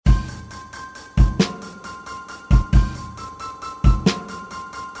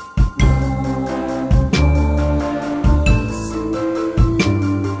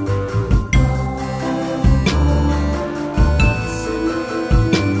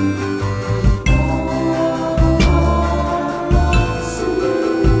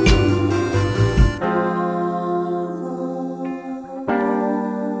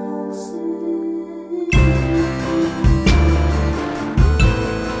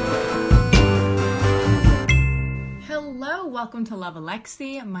welcome to Love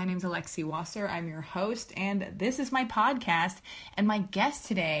Alexi. My name's Alexi Wasser. I'm your host, and this is my podcast. And my guest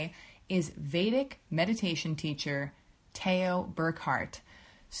today is Vedic meditation teacher Theo Burkhardt.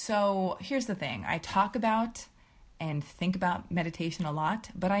 So here's the thing. I talk about and think about meditation a lot,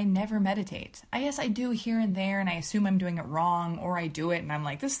 but I never meditate. I guess I do here and there, and I assume I'm doing it wrong, or I do it and I'm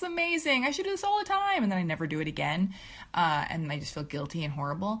like, this is amazing, I should do this all the time, and then I never do it again, and I just feel guilty and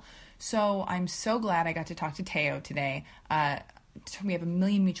horrible. So I'm so glad I got to talk to Theo today. We have a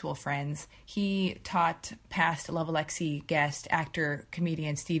million mutual friends. He taught past Love Alexi guest, actor,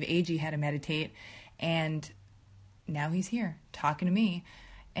 comedian Steve Agee how to meditate, and now he's here talking to me.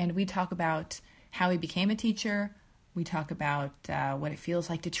 And we talk about how he became a teacher. We talk about what it feels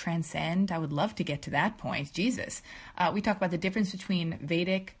like to transcend. I would love to get to that point. Jesus. We talk about the difference between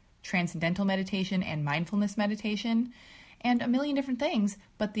Vedic transcendental meditation and mindfulness meditation, and a million different things.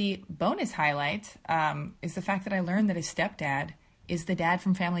 But the bonus highlight is the fact that I learned that his stepdad is the dad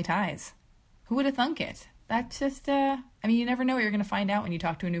from Family Ties. Who would have thunk it? That's just, you never know what you're going to find out when you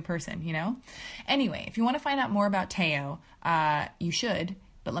talk to a new person, you know? Anyway, if you want to find out more about Theo, you should,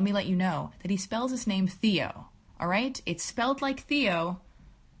 but let me let you know that he spells his name Theo, all right? It's spelled like Theo,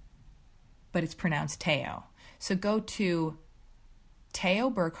 but it's pronounced Theo. So go to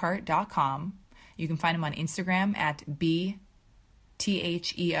theoburkhardt.com. You can find him on Instagram at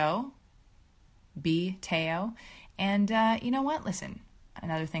BTHEO, BTheo. And you know what? Listen,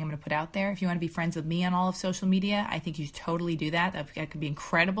 another thing I'm going to put out there. If you want to be friends with me on all of social media, I think you should totally do that. That could be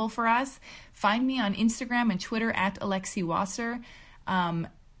incredible for us. Find me on Instagram and Twitter at Alexi Wasser.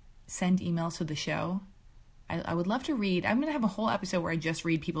 Send emails to the show. I would love to read. I'm going to have a whole episode where I just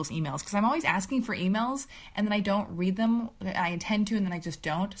read people's emails because I'm always asking for emails and then I don't read them. I intend to and then I just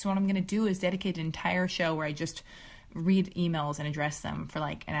don't. So what I'm going to do is dedicate an entire show where I just read emails and address them for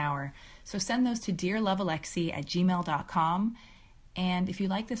like an hour. So send those to dearlovealexi@gmail.com. And if you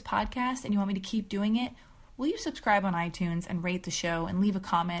like this podcast and you want me to keep doing it, will you subscribe on iTunes and rate the show and leave a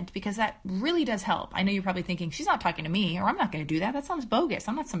comment? Because that really does help. I know you're probably thinking, she's not talking to me, or I'm not going to do that. That sounds bogus.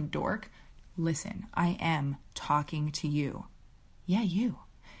 I'm not some dork. Listen, I am talking to you. Yeah, you.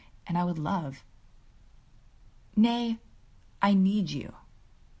 And I would love, nay, I need you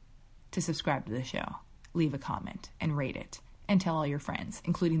to subscribe to the show, leave a comment, and rate it, and tell all your friends,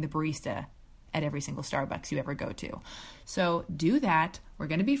 including the barista at every single Starbucks you ever go to. So do that. We're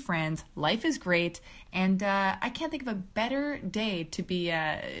going to be friends. Life is great. And I can't think of a better day to be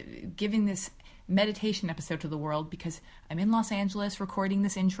giving this meditation episode to the world because I'm in Los Angeles recording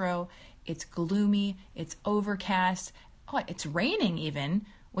this intro. It's gloomy. It's overcast. Oh, it's raining even,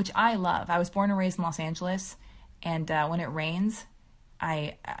 which I love. I was born and raised in Los Angeles. And when it rains,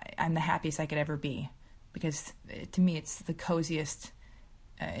 I'm the happiest I could ever be because to me, it's the coziest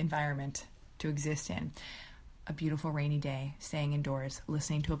environment to exist in. A beautiful rainy day, staying indoors,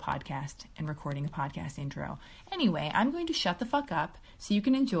 listening to a podcast, and recording a podcast intro. Anyway, I'm going to shut the fuck up so you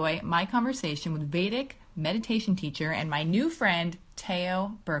can enjoy my conversation with Vedic meditation teacher and my new friend,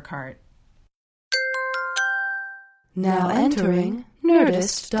 Theo Burkhardt. Now entering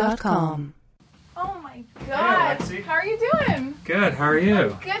Nerdist.com. Oh my God! Hey, Alexi. How are you doing? Good, how are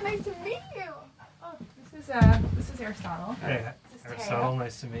you? Good, nice to meet you. Oh, this is Aristotle. Hey, This is Aristotle, Theo.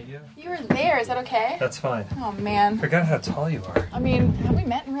 nice to meet you. You were there. Is that okay? That's fine. Oh man. Forgot how tall you are. I mean, have we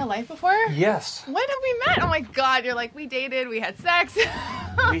met in real life before? Yes. When have we met? Oh my God! You're like, we dated, we had sex.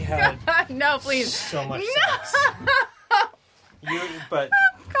 We had no, please. so much No. sex. But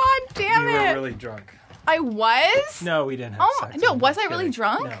God damn you it! were really drunk. I was. No, we didn't have Oh sex. no! I'm Was I kidding. really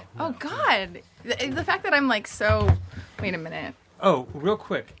drunk? No. Oh God! The fact that I'm like so. Wait a minute. Oh, real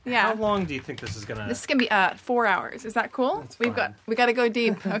quick. Yeah. How long do you think this is gonna? This is gonna be 4 hours. Is that cool? That's We fine. got to go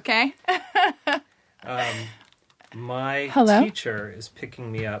deep. Okay. My Hello? teacher is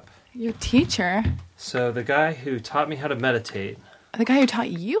picking me up. Your teacher, So the guy who taught me how to meditate, the guy who taught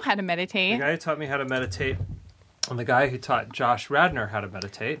you how to meditate. and the guy who taught Josh Radnor how to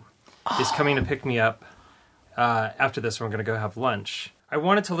meditate, is coming to pick me up after this. We're going to go have lunch. I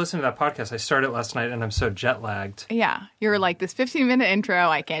wanted to listen to that podcast. I started it last night, and I'm so jet lagged. Yeah, you're like this 15-minute intro.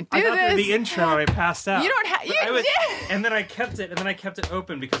 I can't do I got this. through the intro and I passed out. You don't have. But You I was- did. And then I kept it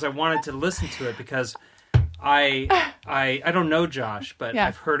open because I wanted to listen to it because I don't know Josh, but Yeah.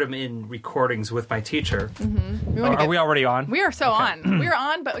 I've heard him in recordings with my teacher. We wanna Are get- we already on? We are so Okay. on. We're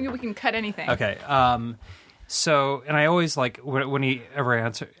on, but we can cut anything. Okay. So, and I always like when he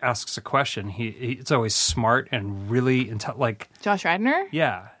ever asks a question, it's always smart and really like. Josh Radnor.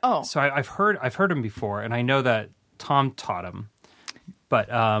 Yeah. Oh. So I've heard him before, and I know that Tom taught him.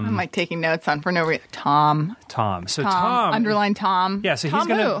 But I'm like taking notes on for no reason. Tom. So Tom Underline Tom. Yeah, so Tom he's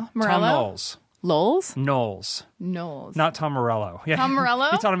gonna who? Tom Morello? Knowles. Lowell's? Knowles. Knowles. Not Tom Morello. Yeah, Tom Morello?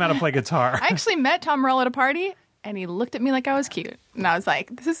 He taught him how to play guitar. I actually met Tom Morello at a party, and he looked at me like I was cute. And I was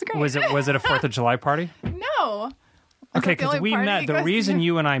like, this is great. Was it a 4th of July party? No. Okay, because we met. The reason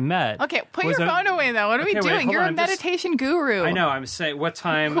you and I met. Okay, put your phone away, though. What are we doing? You're a meditation guru. I know. I'm saying, what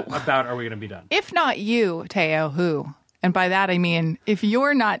time about are we going to be done? If not you, Teo, who? And by that I mean, if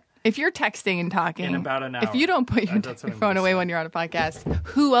you're texting and talking in about an hour, if you don't put your phone away when you're on a podcast,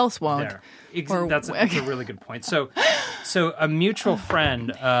 who else won't? There. That's a really good point. So a mutual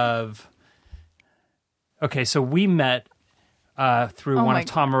friend of. Okay, so we met through one of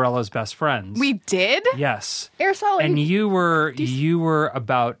Tom Morello's best friends. We did? Yes. Aristotle. And you were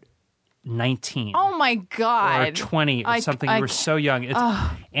about 19. Oh my God. Or 20 or something. You were so young. It's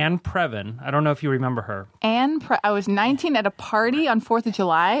Anne Previn. I don't know if you remember her. I was 19 at a party on 4th of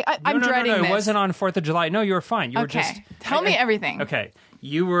July. I'm dreading this. It wasn't on 4th of July. No, you were fine. You were just... Tell me everything. Okay.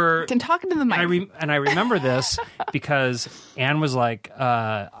 You were... And talking to the mic. And I remember this because Anne was like,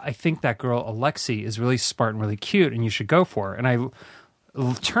 I think that girl Alexi is really smart and really cute and you should go for her. And I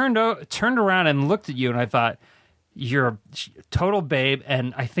turned around and looked at you and I thought, you're a total babe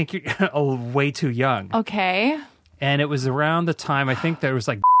and I think you're way too young. Okay. And it was around the time, I think there was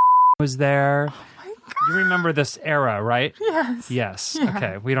like was there. Oh my God. You remember this era, right? Yes. Yeah.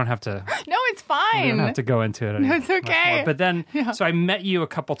 Okay. We don't have to. No, it's fine. We don't have to go into it. No, it's okay. But then, so I met you a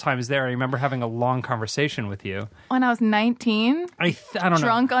couple times there. I remember having a long conversation with you. When I was 19? I don't know.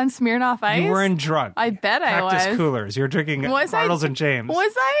 Drunk on Smirnoff Ice? You weren't drunk. I bet I was. Cactus Coolers. You were drinking Bartles and James.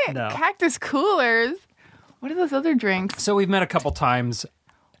 Was I? No. Cactus Coolers? What are those other drinks? So we've met a couple times.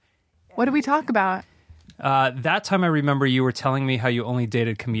 What did we talk about? That time I remember you were telling me how you only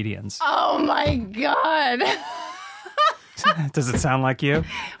dated comedians. Oh my God. Does it sound like you?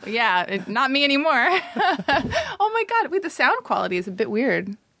 Yeah, not me anymore. Oh my God. Wait, the sound quality is a bit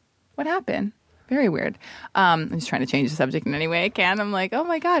weird. What happened? Very weird. I'm just trying to change the subject in any way I can. I'm like, oh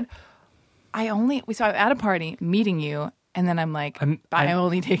my God. I'm at a party meeting you. And then I'm like, I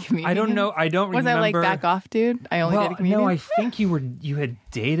only take comedians. I don't know. I don't remember. Was I like, back off, dude? I only date comedians? No, I think you had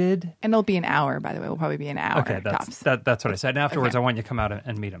dated. And it'll be an hour, by the way. It'll probably be an hour. Okay, that's what I said. And afterwards, I want you to come out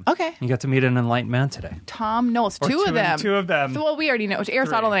and meet him. Okay. You got to meet an enlightened man today. Tom Knowles. Two of them. Two of them. Well, we already know.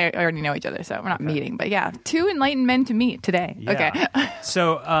 Aristotle and I already know each other, so we're not meeting. But yeah, two enlightened men to meet today. Yeah. Okay.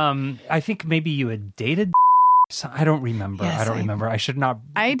 So I think maybe you had dated. I don't remember. Yes, I don't remember. I should not.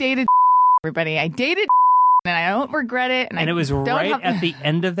 I dated everybody. I dated and I don't regret it. And it was right at the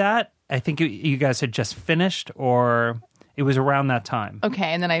end of that. I think you guys had just finished, or it was around that time.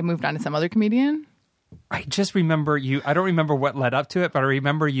 Okay, and then I moved on to some other comedian. I just remember you. I don't remember what led up to it, but I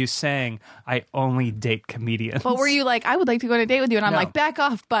remember you saying, I only date comedians. But were you like, I would like to go on a date with you? And I'm like, back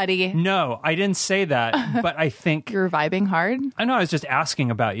off, buddy. No, I didn't say that, but I think... You were vibing hard? I know, I was just asking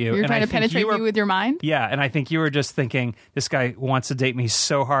about you. You were trying to penetrate me with your mind? Yeah, and I think you were just thinking, this guy wants to date me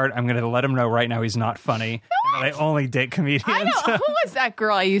so hard, I'm going to let him know right now he's not funny, and that I only date comedians. I know. Who was that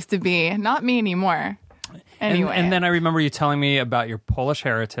girl I used to be? Not me anymore. Anyway. And then I remember you telling me about your Polish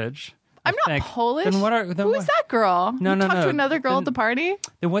heritage. I'm not Polish. Then Who is that girl? No. Talk to another girl at the party?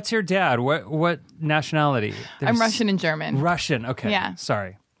 Then what's your dad? What nationality? I'm Russian and German. Russian, okay. Yeah.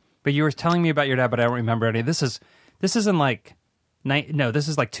 Sorry. But you were telling me about your dad, but I don't remember any. This isn't like... No, this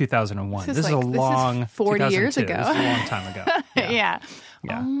is like 2001. This is a long... This is 40 years ago. This is a long time ago. Yeah.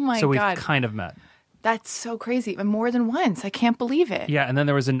 Oh my God. So we've kind of met. That's so crazy. More than once. I can't believe it. Yeah, and then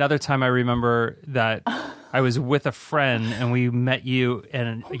there was another time I remember that I was with a friend and we met you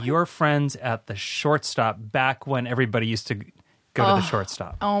and your friends at the shortstop back when everybody used to go to the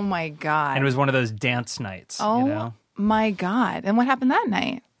shortstop. Oh my God. And it was one of those dance nights. Oh, you know? My God. And what happened that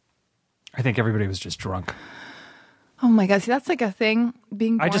night? I think everybody was just drunk. Oh my God. See, that's like a thing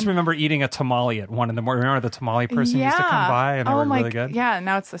being born. I just remember eating a tamale at 1 a.m. Remember the tamale person used to come by and they were really good? Yeah,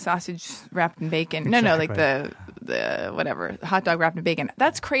 now it's the sausage wrapped in bacon. Exactly. No, like the whatever, hot dog wrapped in bacon.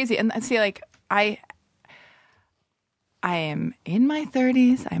 That's crazy. And see, like, I am in my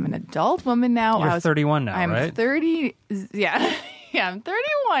 30s. I'm an adult woman now. You're 31 now, right? I'm 30. Yeah. Yeah, I'm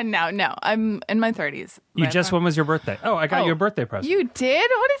 31 now. No, I'm in my 30s. When was your birthday? Oh, I got you a birthday present. You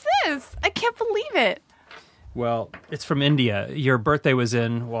did? What is this? I can't believe it. Well, it's from India. Your birthday was I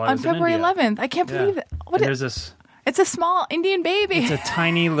was on February 11th. I can't believe it. There's this. It's a small Indian baby. It's a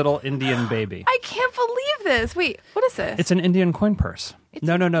tiny little Indian baby. I can't believe this. Wait, what is this? It's an Indian coin purse.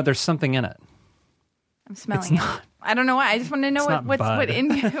 No. There's something in it. I'm smelling it. I don't know why. I just want to know what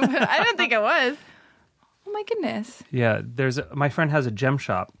Indian. I don't think it was. Oh my goodness. Yeah, my friend has a gem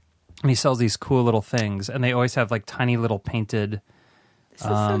shop, and he sells these cool little things, and they always have like tiny little painted. This is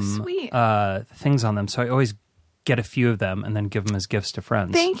so sweet. Things on them. So I always get a few of them and then give them as gifts to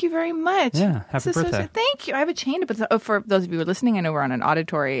friends. Thank you very much. Yeah, happy birthday. Thank you. I have a chain, but for those of you who are listening, I know we're on an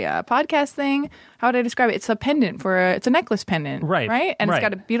auditory podcast thing. How would I describe it? It's a pendant it's a necklace pendant, right? And it's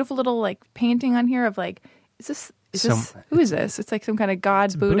got a beautiful little like painting on here of like, who is this? It's like some kind of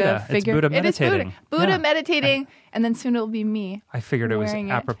God, Buddha figure. It's Buddha meditating. It is Buddha meditating, and then soon it'll be me. I figured it was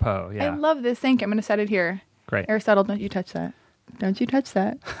apropos. Yeah, I love this. Thank you. I'm going to set it here. Great. Aristotle, don't you touch that. Don't you touch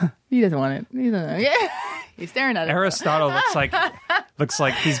that. He doesn't want it. He doesn't. Yeah. He's staring at it. Aristotle looks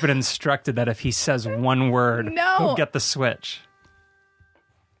like he's been instructed that if he says one word, he'll get the switch.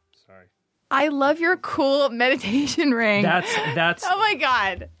 Sorry. I love your cool meditation ring. That's oh my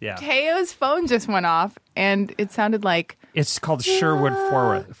God. Yeah. Teo's phone just went off and it sounded like it's called Sherwood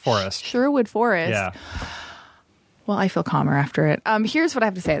Forest. Sherwood Forest. Yeah. Well, I feel calmer after it. Here's what I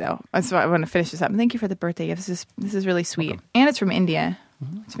have to say though. So I want to finish this up. Thank you for the birthday gift. This is really sweet. Welcome. And it's from India,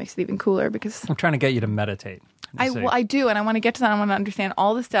 which makes it even cooler because I'm trying to get you to meditate. I do, and I want to get to that. I want to understand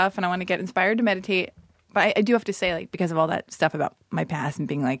all the stuff, and I want to get inspired to meditate. But I do have to say, like, because of all that stuff about my past and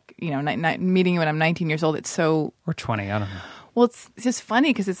being like, you know, meeting you when I'm 19 years old, it's so... Or 20, I don't know. Well, it's just funny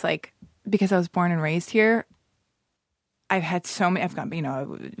because it's like, because I was born and raised here, I've had so many... I've gone, you know, I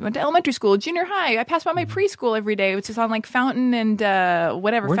went to elementary school, junior high. I passed by my preschool every day, which is on like Fountain and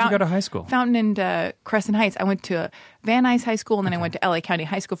whatever. Where'd you go to high school? Fountain and Crescent Heights. I went to Van Nuys High School, and then I went to LA County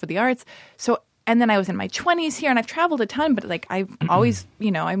High School for the Arts. So... And then I was in my 20s here, and I've traveled a ton, but like I've always,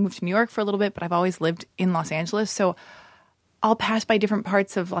 you know, I moved to New York for a little bit, but I've always lived in Los Angeles. So I'll pass by different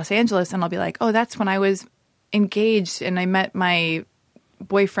parts of Los Angeles, and I'll be like, oh, that's when I was engaged, and I met my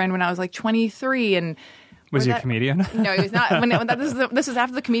boyfriend when I was like 23. And was he a comedian? No, he was not. This was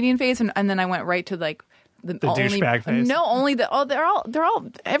after the comedian phase, and then I went right to like the douchebag phase. No, only they're all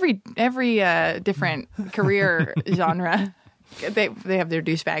every different career genre. They have their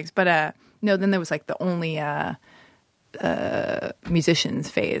douchebags, but no, then there was like the only musicians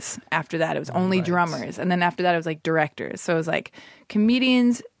phase. After that, it was only drummers. And then after that, it was like directors. So it was like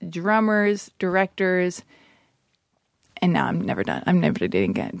comedians, drummers, directors. And now I'm never done. I'm never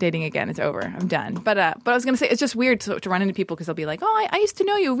dating again. It's over. I'm done. But I was going to say, it's just weird to run into people because they'll be like, oh, I used to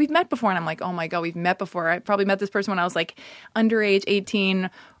know you. We've met before. And I'm like, oh my God, we've met before. I probably met this person when I was like underage,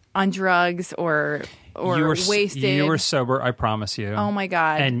 18, on drugs or wasted. You were sober, I promise you. Oh my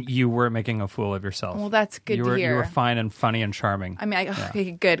God. And you were making a fool of yourself. Well, that's good to hear. You were fine and funny and charming. I mean,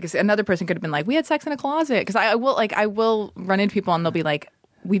 okay, good, because another person could have been like, we had sex in a closet. Because I will run into people and they'll be like,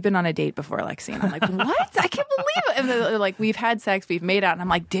 we've been on a date before, Lexi. And I'm like, what? I can't believe it. And they're like, we've had sex, we've made out. And I'm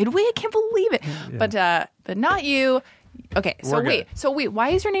like, did we? I can't believe it. Yeah. But not you. Okay, so wait, why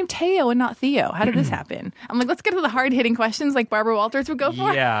is your name Teo and not Theo? How did this happen? I'm like, let's get to the hard-hitting questions like Barbara Walters would go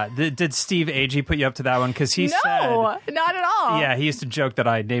for. Yeah, did Steve Agee put you up to that one? Because he said... No, not at all. Yeah, he used to joke that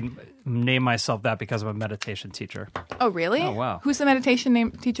I named myself that because I'm a meditation teacher. Oh, really? Oh, wow. Who's the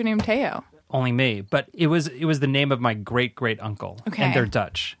meditation teacher named Teo? Only me, but it was the name of my great-great-uncle, okay. And they're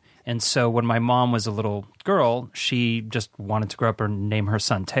Dutch. And so when my mom was a little girl, she just wanted to grow up and name her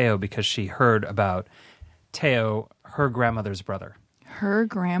son Teo because she heard about Teo, her grandmother's brother. Her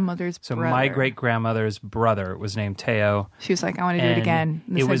grandmother's brother. So my great-grandmother's brother was named Teo. She was like, I want to do it again.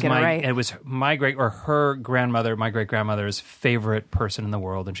 It was my her grandmother, my great-grandmother's favorite person in the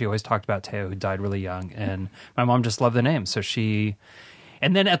world. And she always talked about Teo, who died really young. And my mom just loved the name. So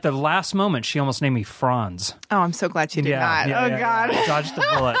and then at the last moment, she almost named me Franz. Oh, I'm so glad she did not. God. Dodged the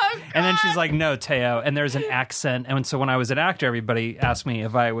bullet. And then she's like, no, Teo. And there's an accent. And so when I was an actor, everybody asked me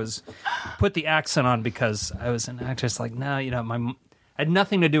if I was put the accent on because I was an actress. Like, no, I had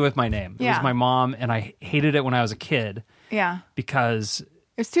nothing to do with my name. It was my mom, and I hated it when I was a kid. Yeah. Because...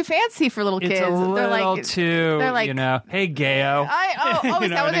 it's too fancy for little kids. It's a little too, they're like, hey, Gayo.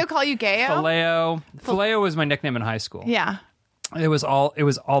 Is that what they call you, Gayo? Phileo was my nickname in high school. Yeah. It was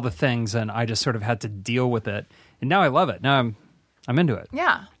all the things, and I just sort of had to deal with it. And now I love it. Now I'm into it.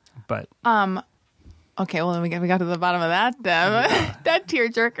 Yeah. But okay, well then we got to the bottom of that that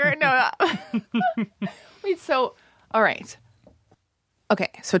tearjerker. No. Wait, so all right.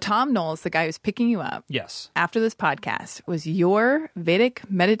 Okay, so Tom Knowles, the guy who's picking you up, yes, after this podcast, was your Vedic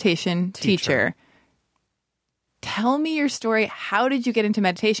meditation teacher. Tell me your story. How did you get into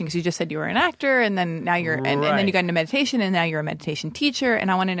meditation? Because you just said you were an actor, and then now you're, and then you got into meditation, and now you're a meditation teacher.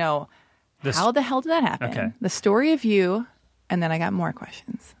 And I want to know how the hell did that happen? Okay. The story of you, and then I got more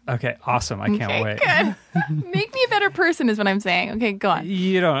questions. Okay, awesome. I can't wait. Good. Make me a better person is what I'm saying. Okay, go on.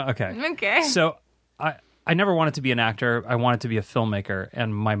 You don't. Okay. Okay. So I never wanted to be an actor. I wanted to be a filmmaker,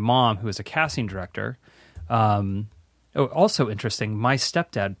 and my mom, who is a casting director, also interesting. My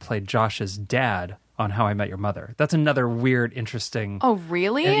stepdad played Josh's dad on How I Met Your Mother. That's another weird, interesting. Oh,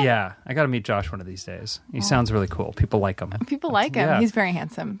 really? Yeah, I got to meet Josh one of these days. He sounds really cool. People like him. People like him. Yeah. He's very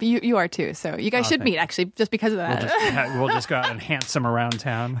handsome. But you are too. So you guys should thank meet, actually, just because of that. We'll just go out and hance him around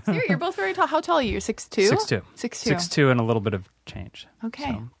town. You're both very tall. How tall are you? You're 6'2"? 6'2". 6'2". 6'2" and a little bit of change.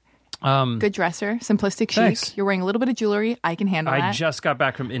 Okay. So, good dresser, simplistic chic. Thanks. You're wearing a little bit of jewelry. I can handle that. I just got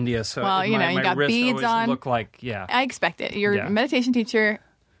back from India, so Well, you my got wrist beads always on. look like, yeah. I expect it. You're Yeah. a meditation teacher.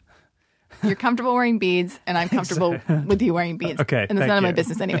 You're comfortable wearing beads, and I'm comfortable with you wearing beads. Okay, And it's thank none of my you.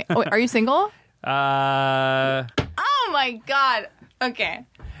 business anyway. Oh, are you single? Oh my God. Okay.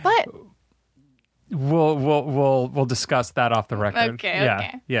 But We'll discuss that off the record. okay, Yeah.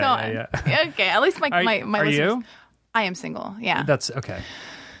 okay. Yeah, Go yeah, on. yeah. Okay. At least my Are listeners. you? I am single. Yeah. That's okay.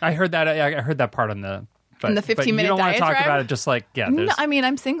 I heard that. I heard that part on the. But, In the 15-minute you don't want to talk diatribe? about it. Just like No, there's. I mean,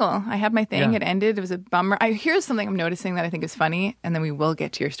 I'm single. I had my thing. Yeah. It ended. It was a bummer. Here's something I'm noticing that I think is funny, and then we will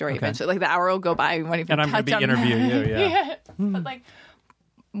get to your story eventually. Like the hour will go by. We won't even And I'm touch going to be on interviewing that. you. Yeah. But like,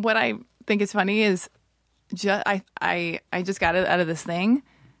 what I think is funny is, I just got it out of this thing,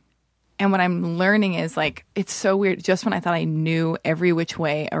 and what I'm learning is like it's so weird. Just when I thought I knew every which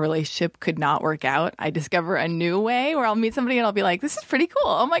way a relationship could not work out, I discover a new way where I'll meet somebody and I'll be like, "This is pretty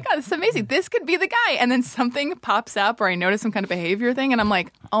cool. Oh my God, this is amazing. This could be the guy." And then something pops up, or I notice some kind of behavior thing, and I'm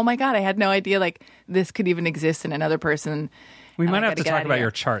like, "Oh my God, I had no idea like this could even exist in another person." We And might I have to gotta get talk out of about here.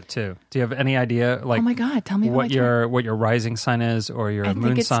 your chart too. Do you have any idea, like, Oh my God, tell me about my chart. what your rising sign is, or your I moon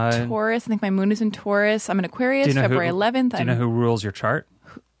think it's sign? Taurus. I think my moon is in Taurus. I'm in Aquarius, February 11th. Do you know who rules your chart?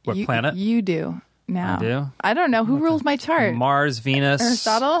 What you, planet? You do. Now. I do? I don't know. Who rules my chart? Mars, Venus.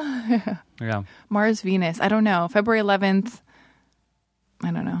 Aristotle? Yeah. Mars, Venus. I don't know. February 11th. I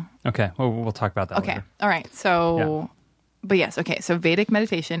don't know. Okay. Well, we'll talk about that Okay. later. All right. So, but yes. Okay. So Vedic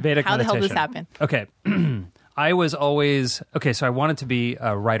meditation. Vedic How meditation. the hell did this happen? Okay. I was always so I wanted to be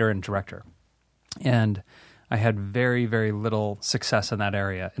a writer and director, and I had very, very little success in that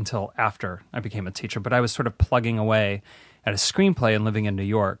area until after I became a teacher. But I was sort of plugging away at a screenplay and living in New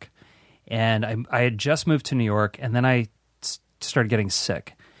York, and I had just moved to New York, and then I started getting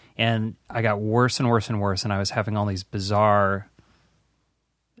sick, and I got worse and worse and worse, and I was having all these bizarre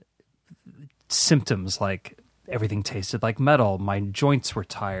symptoms, like everything tasted like metal, my joints were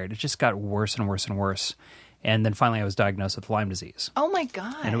tired. It just got worse and worse and worse. And then finally I was diagnosed with Lyme disease. Oh my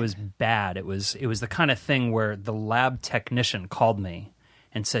God. And it was bad. It was the kind of thing where the lab technician called me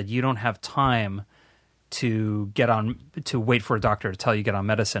and said, "You don't have time to wait for a doctor to tell you get on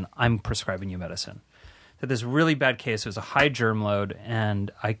medicine. I'm prescribing you medicine." So this really bad case. It was a high germ load,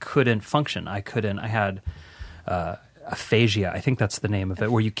 and I couldn't function. I had aphasia. I think that's the name of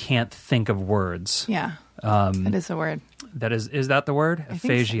it, where you can't think of words. Yeah. That is a word. That is that the word?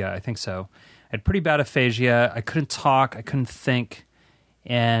 Aphasia. I think so. I had pretty bad aphasia. I couldn't talk. I couldn't think.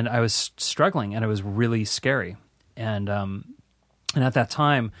 And I was struggling, and it was really scary. And at that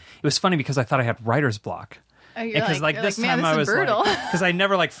time, it was funny because I thought I had writer's block. Oh, you're Because like, this man, time this I is was brutal. because I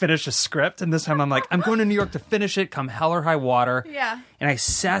never finished a script, and this time I'm like, I'm going to New York to finish it, come hell or high water. Yeah. And I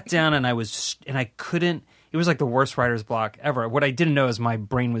sat down, and I couldn't. It was like the worst writer's block ever. What I didn't know is my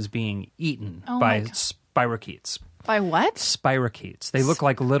brain was being eaten Oh by my God. spirochetes. By what? Spirochetes. They look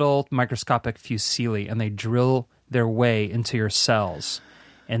like little microscopic fusilli, and they drill their way into your cells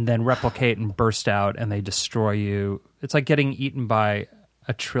and then replicate and burst out, and they destroy you. It's like getting eaten by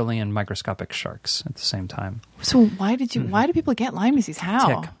 1 trillion microscopic sharks at the same time. So why do people get Lyme disease?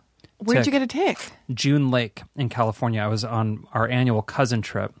 How? Tick. Where did Tick. you get a tick? June Lake in California. I was on our annual cousin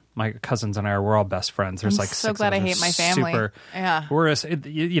trip. My cousins and I we're all best friends. There's I'm like so six glad of us. I hate my family. Super,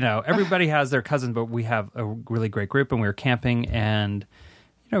 Yeah. Everybody has their cousin, but we have a really great group, and we were camping, and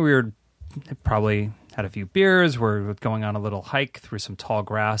we were probably had a few beers. We're going on a little hike through some tall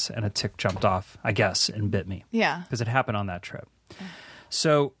grass, and a tick jumped off, I guess, and bit me. Yeah. Because it happened on that trip.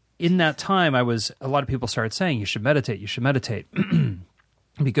 So in that time, a lot of people started saying, you should meditate. It'd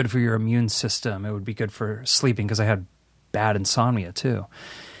be good for your immune system. It would be good for sleeping, because I had bad insomnia too.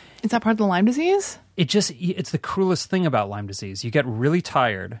 Is that part of the Lyme disease? It's the cruelest thing about Lyme disease. You get really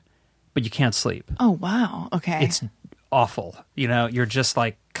tired, but you can't sleep. Oh, wow. Okay. It's awful. You're just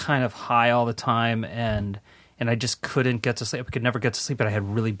like kind of high all the time, and I just couldn't get to sleep. I could never get to sleep, but I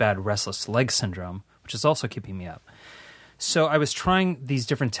had really bad restless leg syndrome, which is also keeping me up. So I was trying these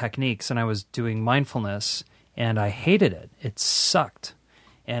different techniques, and I was doing mindfulness, and I hated it. It sucked.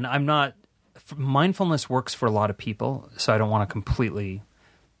 And mindfulness works for a lot of people, so I don't want to completely,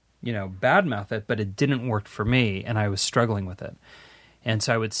 badmouth it, but it didn't work for me, and I was struggling with it. And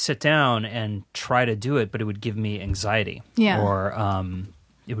so I would sit down and try to do it, but it would give me anxiety. Yeah. Or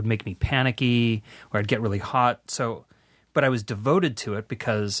it would make me panicky, or I'd get really hot. So but I was devoted to it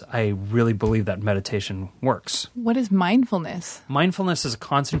because I really believe that meditation works. What is mindfulness? Mindfulness is a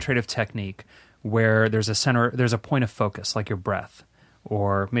concentrative technique where there's a point of focus, like your breath,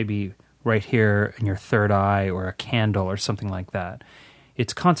 or maybe right here in your third eye, or a candle, or something like that.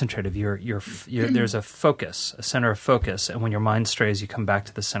 It's concentrative. There's a focus, a center of focus, and when your mind strays, you come back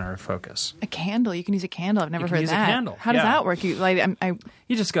to the center of focus. A candle. You can use a candle. I've never heard use that. a candle. How does that work? You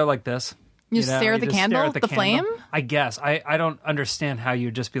You just go like this. You just stare at the candle, the flame? I guess. I don't understand how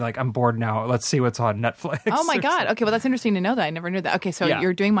you'd just be like, I'm bored now. Let's see what's on Netflix. Oh, my God. Okay, well, that's interesting to know that. I never knew that. Okay, so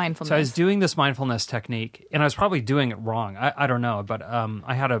you're doing mindfulness. So I was doing this mindfulness technique, and I was probably doing it wrong. I don't know, but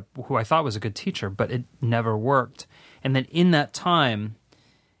I had who I thought was a good teacher, but it never worked. And then in that time,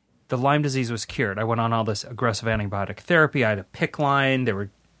 the Lyme disease was cured. I went on all this aggressive antibiotic therapy. I had a PICC line. They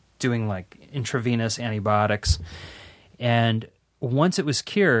were doing like intravenous antibiotics. And once it was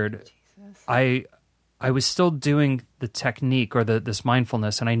cured, I was still doing the technique or this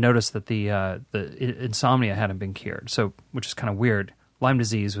mindfulness, and I noticed that the insomnia hadn't been cured. So, which is kind of weird. Lyme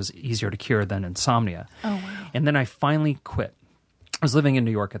disease was easier to cure than insomnia. Oh, wow. And then I finally quit. I was living in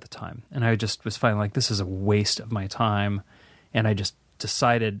New York at the time, and I just was finally like, this is a waste of my time. And I just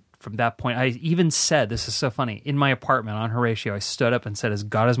decided from that point, I even said, this is so funny, in my apartment on Horatio, I stood up and said, as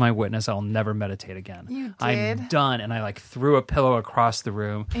God is my witness, I'll never meditate again. You did? I'm done. And I like threw a pillow across the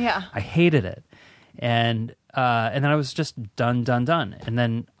room. Yeah. I hated it. And then I was just done. And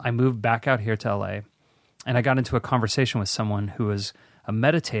then I moved back out here to LA, and I got into a conversation with someone who was a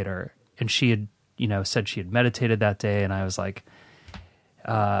meditator, and she had, said she had meditated that day. And I was like,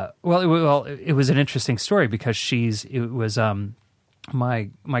 it was an interesting story because it was my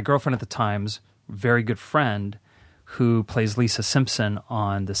girlfriend at the time's very good friend who plays Lisa Simpson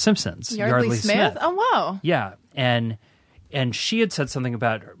on The Simpsons. Yardley Smith? Oh, wow. Yeah. And she had said something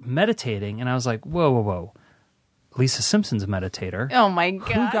about meditating, and I was like, whoa. Lisa Simpson's a meditator. Oh, my God.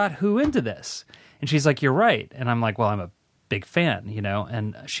 Who got who into this? And she's like, you're right. And I'm like, well, I'm a big fan,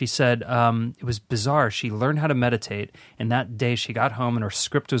 And she said it was bizarre. She learned how to meditate, and that day she got home and her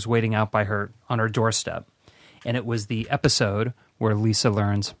script was waiting out by her on her doorstep. And it was the episode where Lisa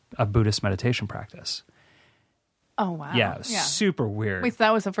learns a Buddhist meditation practice. Oh, wow. Yeah, it was super weird. Wait, so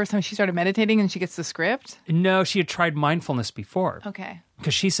that was the first time she started meditating and she gets the script? No, she had tried mindfulness before. Okay.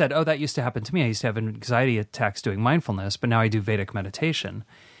 Because she said, that used to happen to me. I used to have anxiety attacks doing mindfulness, but now I do Vedic meditation.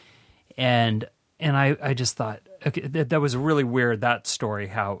 And I just thought, okay, that was really weird, that story,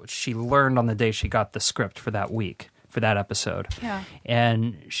 how she learned on the day she got the script for that week, for that episode. Yeah.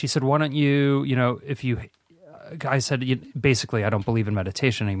 And she said, why don't you, if you... I said, basically, I don't believe in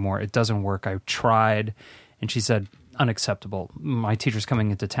meditation anymore. It doesn't work. I tried. And she said, unacceptable. My teacher's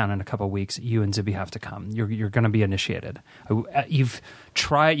coming into town in a couple of weeks. You and Zibby have to come. You're going to be initiated. You've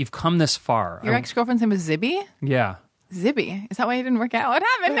tried. You've come this far. Your ex-girlfriend's name was Zibby? Yeah. Zibby. Is that why it didn't work out? What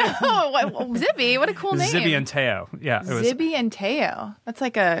happened? No. Zibby? What a cool name. Zibby and Teo. Yeah. Zibby and Teo. That's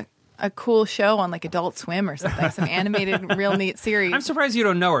like a cool show on like Adult Swim or something. Some animated, real neat series. I'm surprised you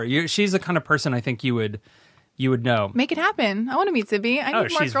don't know her. She's the kind of person I think you would know. Make it happen. I want to meet Zibby. I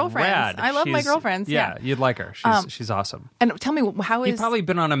need more girlfriends. Rad. I love my girlfriends. Yeah, you'd like her. She's awesome. And tell me, how is... You've probably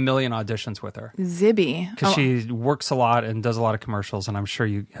been on a million auditions with her. Zibby. Because she works a lot and does a lot of commercials, and I'm sure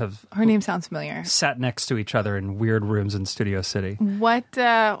you have... Her name sounds familiar. Sat next to each other in weird rooms in Studio City. What,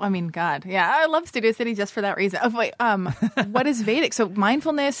 God. Yeah, I love Studio City just for that reason. Oh, wait, what is Vedic? So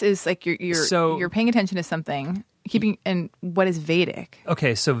mindfulness is like you're paying attention to something. And what is Vedic?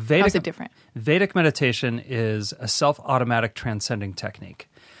 Okay, so Vedic... How's it different? Vedic meditation is a self-automatic transcending technique.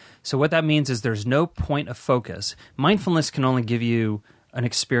 So what that means is there's no point of focus. Mindfulness can only give you an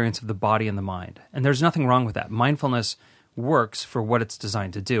experience of the body and the mind. And there's nothing wrong with that. Mindfulness works for what it's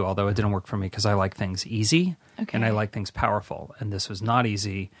designed to do, although it didn't work for me because I like things easy and I like things powerful. And this was not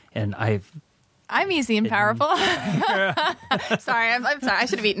easy, and I'm easy and powerful. Sorry, I'm sorry. I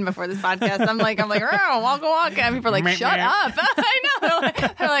should have eaten before this podcast. I'm like, walk. And people are like, shut up. I know.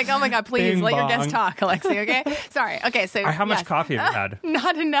 They're like, oh my God, please Bing let your bong. guest talk, Alexi. Okay. Sorry. Okay. So How much coffee have you had?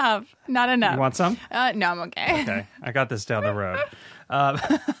 Not enough. You want some? No, I'm okay. Okay, I got this down the road. Just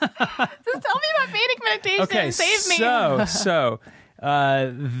tell me about Vedic meditation. Okay, Save me. So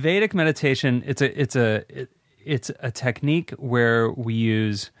Vedic meditation. It's a technique where we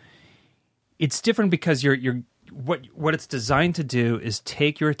use. It's different because what it's designed to do is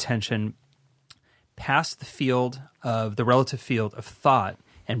take your attention past the relative field of thought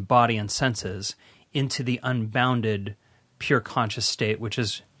and body and senses into the unbounded, pure conscious state, which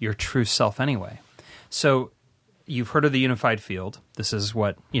is your true self anyway. So, you've heard of the unified field. This is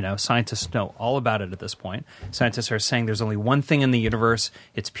what, scientists know all about it at this point. Scientists are saying there's only one thing in the universe.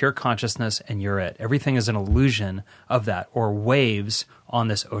 It's pure consciousness, and you're it. Everything is an illusion of that, or waves on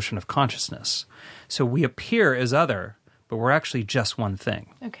this ocean of consciousness. So we appear as other, but we're actually just one thing.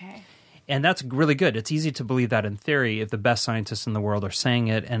 Okay. And that's really good. It's easy to believe that in theory if the best scientists in the world are saying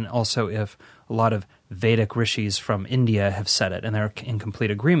it, and also if a lot of Vedic rishis from India have said it and they're in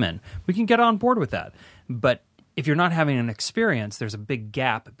complete agreement. We can get on board with that. But if you're not having an experience, there's a big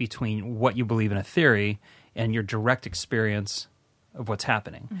gap between what you believe in a theory and your direct experience of what's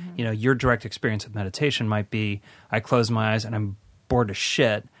happening. Mm-hmm. Your direct experience with meditation might be, I close my eyes and I'm bored as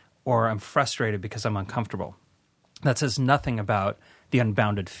shit, or I'm frustrated because I'm uncomfortable. That says nothing about the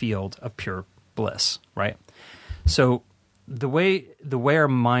unbounded field of pure bliss, right? So the way our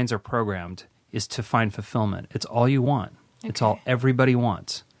minds are programmed is to find fulfillment. It's all you want. Okay. It's all everybody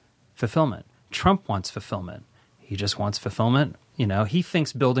wants. Fulfillment. Trump wants fulfillment. He just wants fulfillment. He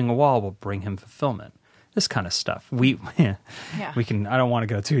thinks building a wall will bring him fulfillment. This kind of stuff. We can, I don't want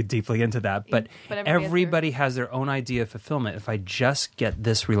to go too deeply into that, but everybody has their own idea of fulfillment. If I just get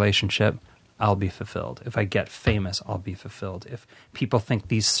this relationship, I'll be fulfilled. If I get famous, I'll be fulfilled. If people think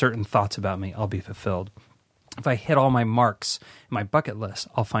these certain thoughts about me, I'll be fulfilled. If I hit all my marks, my bucket list,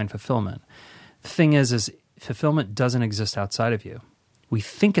 I'll find fulfillment. The thing is fulfillment doesn't exist outside of you. We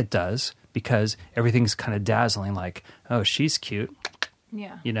think it does because everything's kind of dazzling, like, oh, she's cute.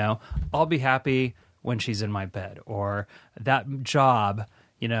 Yeah. I'll be happy when she's in my bed. Or that job,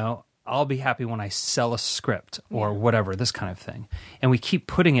 I'll be happy when I sell a script or whatever, this kind of thing. And we keep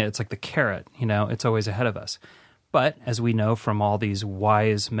putting it's like the carrot, it's always ahead of us. But as we know from all these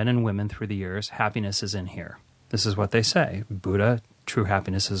wise men and women through the years, happiness is in here. This is what they say. Buddha, true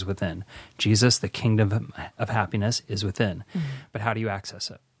happiness is within. Jesus, the kingdom of happiness is within. Mm-hmm. But how do you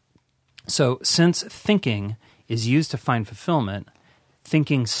access it? So since thinking is used to find fulfillment,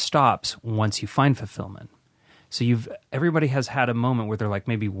 thinking stops once you find fulfillment. So everybody has had a moment where they're like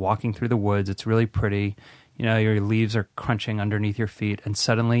maybe walking through the woods. It's really pretty. Your leaves are crunching underneath your feet, and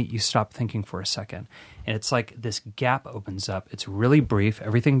suddenly you stop thinking for a second. And it's like this gap opens up. It's really brief.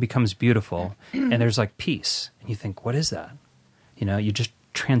 Everything becomes beautiful, and there's like peace. And you think, what is that? You just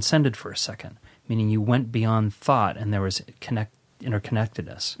transcended for a second, meaning you went beyond thought, and there was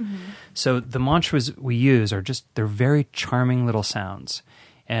interconnectedness. Mm-hmm. So the mantras we use they're very charming little sounds.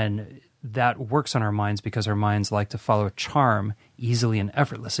 And that works on our minds because our minds like to follow charm easily and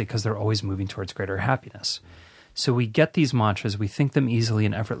effortlessly because they're always moving towards greater happiness. So we get these mantras, we think them easily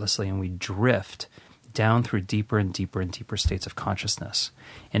and effortlessly, and we drift down through deeper and deeper and deeper states of consciousness.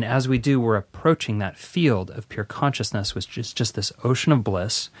 And as we do, we're approaching that field of pure consciousness, which is just this ocean of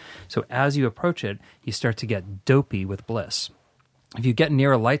bliss. So as you approach it, you start to get dopey with bliss. If you get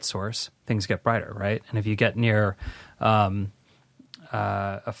near a light source, things get brighter, right? And if you get near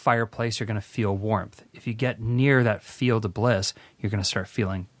a fireplace, you're going to feel warmth. If you get near that field of bliss, you're going to start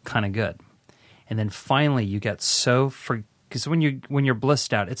feeling kind of good. And then finally, you get because when you're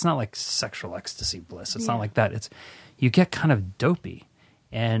blissed out, it's not like sexual ecstasy bliss. It's not like that. You get kind of dopey,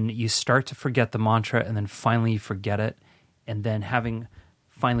 and you start to forget the mantra, and then finally you forget it. And then having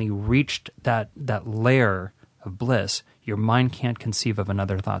finally reached that layer of bliss, your mind can't conceive of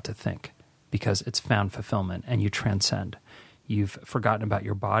another thought to think because it's found fulfillment and you transcend. You've forgotten about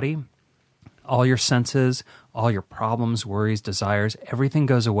your body, all your senses, all your problems, worries, desires, everything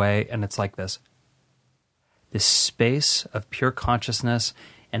goes away, and it's like this space of pure consciousness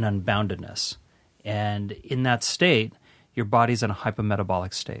and unboundedness. And in that state, your body's in a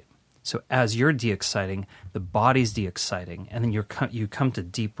hypometabolic state. So as you're de-exciting, the body's de-exciting, and then you come to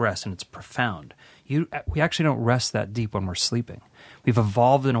deep rest, and it's profound. We actually don't rest that deep when we're sleeping. We've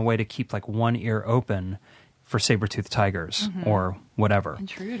evolved in a way to keep like one ear open for saber-toothed tigers or whatever.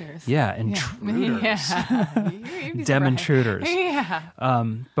 Intruders. Yeah, intruders. Yeah. Dem intruders. Yeah.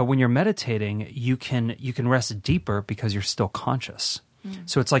 But when you're meditating, you can rest deeper because you're still conscious.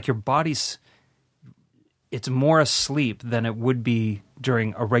 So it's like your body's, it's more asleep than it would be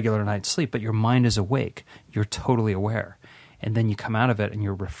during a regular night's sleep, but your mind is awake. You're totally aware. And then you come out of it and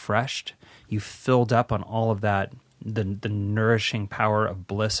you're refreshed. You filled up on all of that, the nourishing power of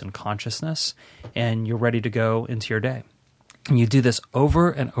bliss and consciousness, and you're ready to go into your day. And you do this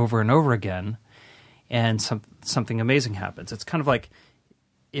over and over and over again, and something amazing happens. It's kind of like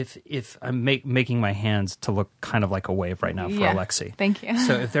if I'm making my hands to look kind of like a wave right now for Alexi. Thank you.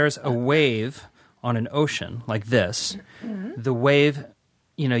 So if there's a wave on an ocean like this, the wave,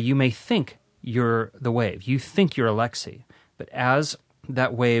 you may think you're the wave. You think you're Alexi. But as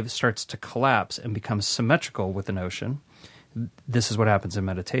that wave starts to collapse and becomes symmetrical with an ocean, this is what happens in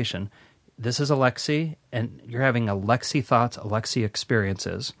meditation. this is Alexi, and you're having Alexi thoughts, Alexi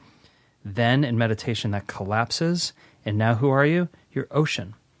experiences. Then in meditation, that collapses, and now who are you? You're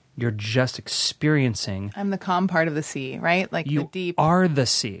ocean. You're just experiencing. I'm the calm part of the sea, right? Like You the deep. are the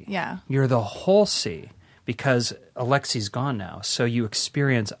sea. Yeah. You're the whole sea because Alexi's gone now. So you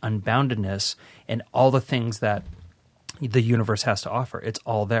experience unboundedness and all the things that the universe has to offer. It's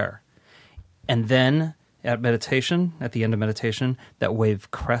all there. And then at meditation, at the end of meditation, that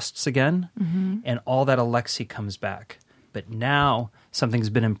wave crests again, and all that Alexi comes back. But now something's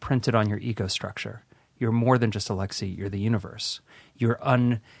been imprinted on your ego structure. You're more than just Alexi. You're the universe.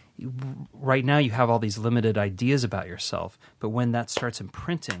 Right now you have all these limited ideas about yourself, but when that starts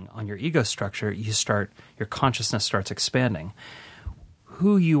imprinting on your ego structure, your consciousness starts expanding.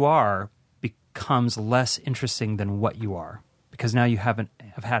 Who you are becomes less interesting than what you are, because now you have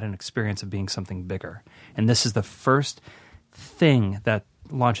had an experience of being something bigger. And this is the first thing that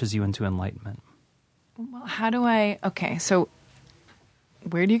launches you into enlightenment. Well, okay, so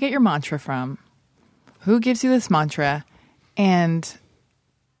where do you get your mantra from? Who gives you this mantra? And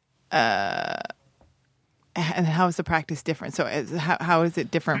how is the practice different? So how is it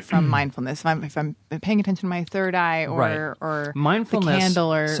different from mindfulness? If I'm paying attention to my third eye or mindfulness, the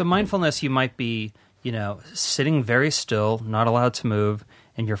candle or... So mindfulness, you might be, sitting very still, not allowed to move,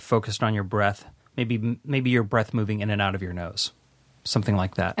 and you're focused on your breath. Maybe your breath moving in and out of your nose. Something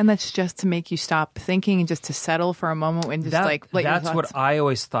like that. And that's just to make you stop thinking and just to settle for a moment and just let your That's thoughts... what I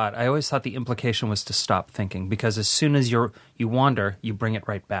always thought. I always thought the implication was to stop thinking, because as soon as you wander, you bring it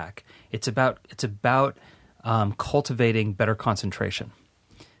right back. It's about cultivating better concentration.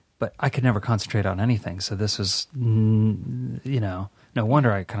 But I could never concentrate on anything, so this was, no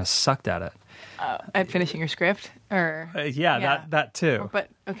wonder I kind of sucked at it. At finishing your script? Or that too. But,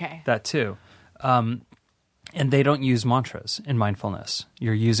 okay. That too. And they don't use mantras in mindfulness.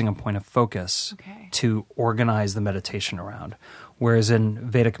 You're using a point of focus to organize the meditation around. Whereas in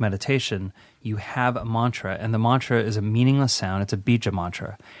Vedic meditation, you have a mantra, and the mantra is a meaningless sound. It's a bija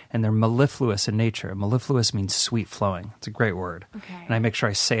mantra, and they're mellifluous in nature. Mellifluous means sweet flowing. It's a great word, and I make sure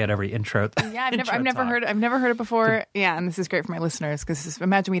I say it every intro. Yeah, I've never heard it before. Yeah, and this is great for my listeners, because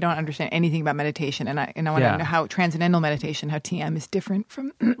imagine we don't understand anything about meditation, and I want to know how transcendental meditation, how TM is different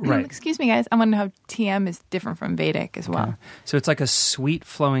from. Right. Excuse me, guys. I want to know how TM is different from Vedic as well. So it's like a sweet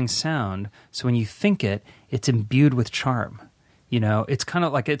flowing sound. So when you think it, it's imbued with charm. It's kind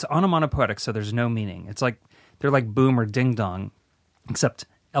of like it's onomatopoetic, so there's no meaning. It's like they're like boom or ding dong, except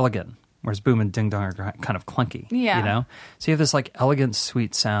elegant, whereas boom and ding dong are kind of clunky. Yeah. So you have this like elegant,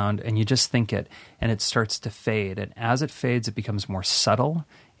 sweet sound, and you just think it, and it starts to fade. And as it fades, it becomes more subtle,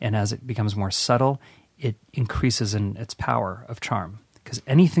 and as it becomes more subtle, it increases in its power of charm. Because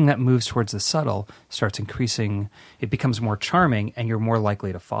anything that moves towards the subtle starts increasing, it becomes more charming, and you're more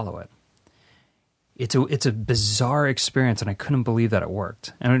likely to follow it. It's a bizarre experience, and I couldn't believe that it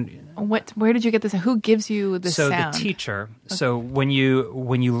worked. And where did you get this? Who gives you this sound? So the teacher. Okay. So when you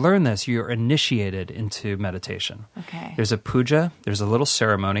learn this, you're initiated into meditation. Okay. There's a puja. There's a little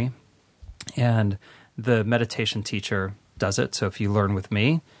ceremony, and the meditation teacher does it. So if you learn with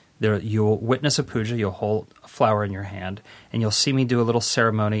me, you'll witness a puja. You'll hold a flower in your hand, and you'll see me do a little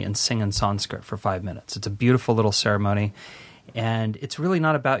ceremony and sing in Sanskrit for 5 minutes. It's a beautiful little ceremony, and it's really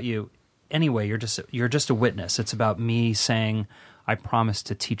not about you. Anyway, you're just a witness. It's about me saying, I promise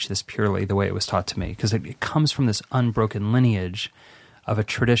to teach this purely the way it was taught to me, because it comes from this unbroken lineage of a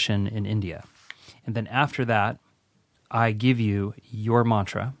tradition in India. And then after that, I give you your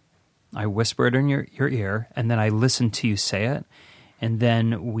mantra. I whisper it in your ear, and then I listen to you say it, and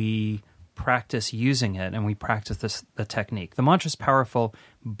then we practice using it, and we practice the technique. The mantra is powerful,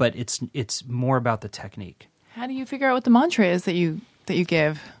 but it's more about the technique. How do you figure out what the mantra is that you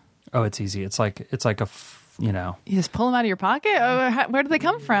give? Oh, it's easy. It's like you just pull them out of your pocket. Oh, where do they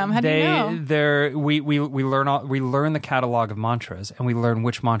come from? How do you know? We learn the catalog of mantras, and we learn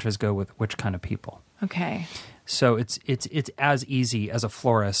which mantras go with which kind of people. Okay. So it's as easy as a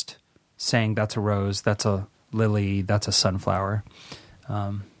florist saying that's a rose, that's a lily, that's a sunflower.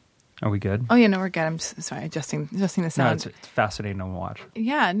 Are we good? Oh yeah, no, we're good. I'm sorry, adjusting the sound. No, it's fascinating to watch.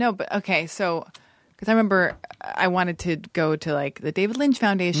 Yeah, no, but okay, so. Because I remember I wanted to go to like the David Lynch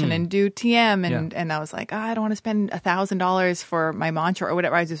Foundation and do TM, and I was like, I don't want to spend $1,000 for my mantra or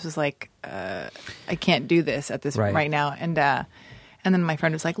whatever. I just was like, I can't do this at this right now. And then my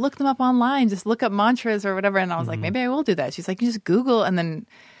friend was like, look them up online, just look up mantras or whatever. And I was like, maybe I will do that. She's like, you just Google and then.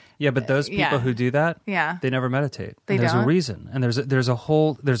 Yeah, but those people who do that, they never meditate. There's a reason, and there's a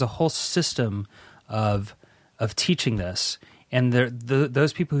whole system of teaching this. And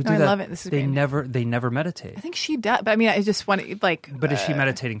those people who do I that, love it. This is they great. never meditate. I think she does, but I mean, I just want to But is she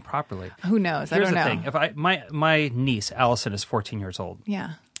meditating properly? Who knows? Here's I don't know. the thing: if my niece Allison is 14 years old.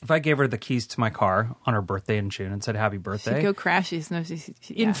 Yeah. If I gave her the keys to my car on her birthday in June and said happy She'd birthday, go crash.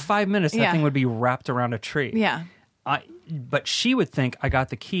 in 5 minutes that Yeah. thing would be wrapped around a tree. Yeah. But she would think I got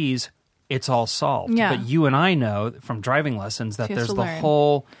the keys, it's all solved. Yeah. But you and I know from driving lessons that She has there's to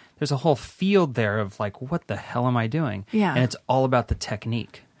learn. there's a whole field there of like, what the hell am I doing? Yeah. And it's all about the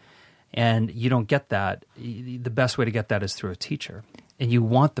technique. And you don't get that. The best way to get that is through a teacher. And you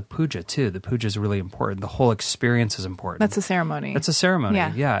want the puja too. The puja is really important. The whole experience is important. That's a ceremony. That's a ceremony.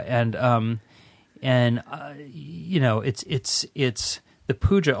 Yeah. Yeah. And you know, it's the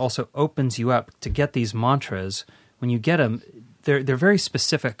puja also opens you up to get these mantras. When you get them, they're very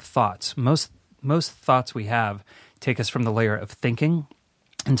specific thoughts. Most thoughts we have take us from the layer of thinking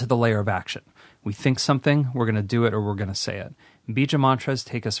into the layer of action. We think something, we're going to do it, or we're going to say it. Bija mantras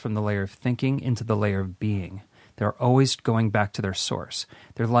take us from the layer of thinking into the layer of being. They're always going back to their source.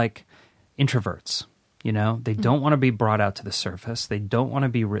 They're like introverts. You know, they don't want to be brought out to the surface. They don't want to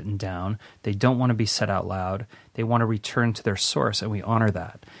be written down. They don't want to be said out loud. They want to return to their source, and we honor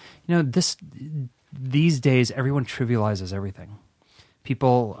that. You know, these days, everyone trivializes everything.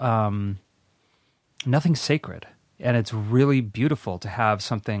 People, nothing's sacred. And it's really beautiful to have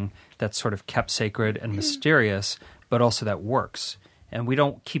something that's sort of kept sacred and mysterious, but also that works. And we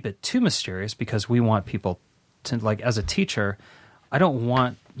don't keep it too mysterious because we want people to, like, as a teacher, I don't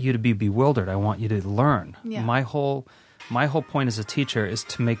want you to be bewildered. I want you to learn. Yeah. My whole point as a teacher is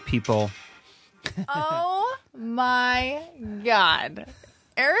to make people. Oh my God.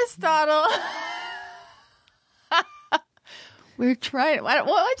 Aristotle. We're trying.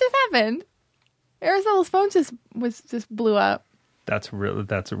 What just happened? Aristotle's phone just blew up. That's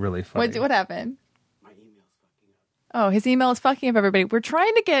really funny. What happened? My email's fucking up. Oh, his email is fucking up, everybody. We're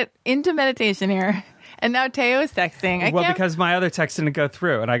trying to get into meditation here, and now Teo is texting. Because my other text didn't go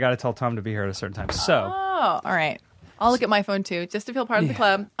through, and I got to tell Tom to be here at a certain time. So, all right. I'll look at my phone too, just to feel part of the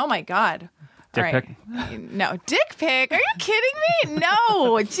club. Oh my God. Dick all right. pic? No, dick pic? Are you kidding me?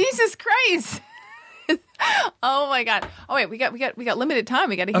 No, Jesus Christ. Oh my God. Oh wait, we got limited time.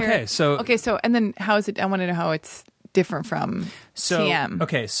 We got to hear. Okay, so and then how is it? I want to know how it's different from TM.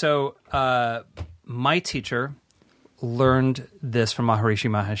 Okay, so my teacher learned this from Maharishi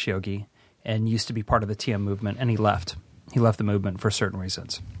Mahesh Yogi and used to be part of the TM movement, and he left. He left the movement for certain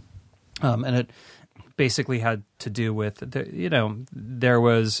reasons, and it basically had to do with there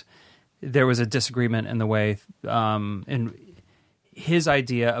was a disagreement in the way in his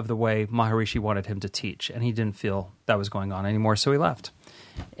idea of the way Maharishi wanted him to teach, and he didn't feel that was going on anymore, so he left.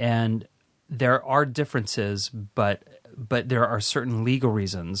 And there are differences, but there are certain legal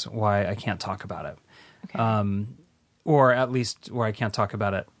reasons why I can't talk about it, Okay. Or at least where I can't talk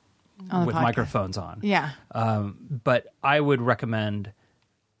about it On the with podcast. microphones on. Yeah. But I would recommend.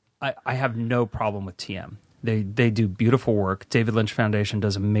 I have no problem with TM. They do beautiful work. David Lynch Foundation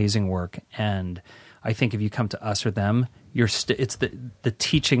does amazing work, and I think if you come to us or them, it's the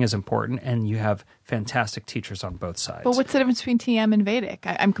teaching is important, and you have fantastic teachers on both sides. But what's the difference between TM and Vedic?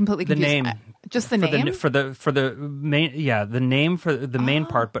 I'm completely The confused. name. Just the name? For the main, the name for the main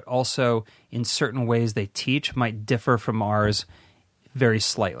part, but also in certain ways they teach might differ from ours very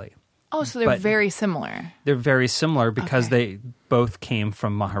slightly. Oh, so they're but- very similar. They're very similar because Okay. they both came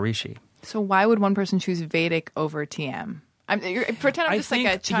from Maharishi. So why would one person choose Vedic over TM? Pretend I'm just like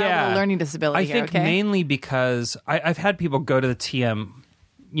a child with a learning disability I here, think okay? mainly because I've had people go to the TM,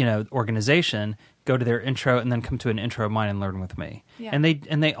 organization, go to their intro, and then come to an intro of mine and learn with me. Yeah. And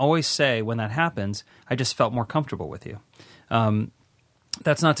they always say when that happens, I just felt more comfortable with you.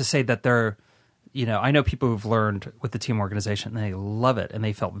 That's not to say that they're, I know people who've learned with the TM organization and they love it and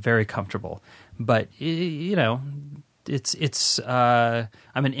they felt very comfortable. But it's I'm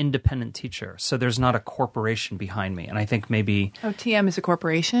an independent teacher, so there's not a corporation behind me, and I think maybe TM is a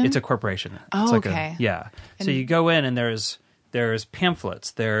corporation? it's a corporation. Oh, It's like okay. So you go in and there's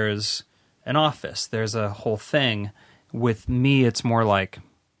pamphlets, there's an office, there's a whole thing. With me, it's more like,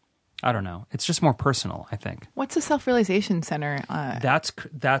 I don't know, it's just more personal, I think. What's the Self-Realization Center? That's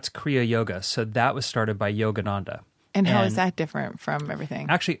Kriya Yoga. So that was started by Yogananda. And how is that different from everything?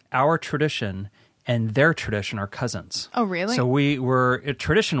 Actually, our tradition and their tradition are cousins. Oh, really? So we were,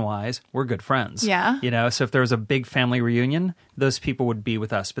 tradition-wise, we're good friends. Yeah. So if there was a big family reunion, those people would be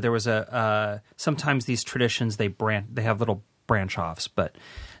with us. But there was sometimes these traditions, they have little branch-offs, but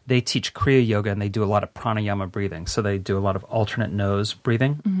they teach Kriya Yoga and they do a lot of pranayama breathing. So they do a lot of alternate nose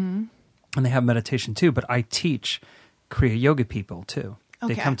breathing. Mm-hmm. And they have meditation too. But I teach Kriya Yoga people too.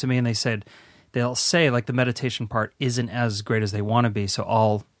 Okay. They come to me and they said, they'll say like the meditation part isn't as great as they want to be, so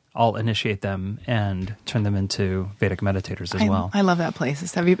I'll initiate them and turn them into Vedic meditators as well. I love that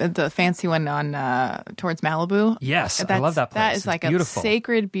place. Have you the fancy one on towards Malibu? Yes, I love that place. That is like beautiful. A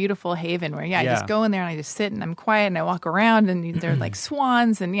sacred, beautiful haven where I just go in there and I just sit and I'm quiet and I walk around and there are like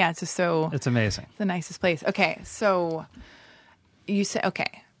swans and it's just so it's amazing. It's the nicest place. Okay, so you say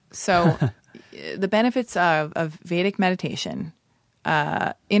so the benefits of Vedic meditation,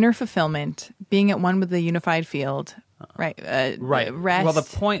 inner fulfillment, being at one with the unified field. Right. Right. Rest. Well, the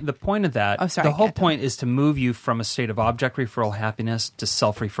point of that, the whole point is to move you from a state of object referral happiness to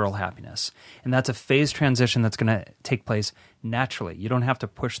self-referral happiness. And that's a phase transition that's going to take place naturally. You don't have to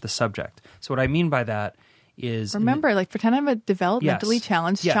push the subject. So what I mean by that is... Remember, like pretend I'm a developmentally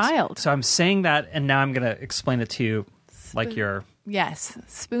challenged child. So I'm saying that, and now I'm going to explain it to you like you're... Yes.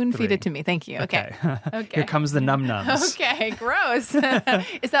 Spoon feed it to me. Thank you. Okay. Here comes the num-nums. Okay. Gross.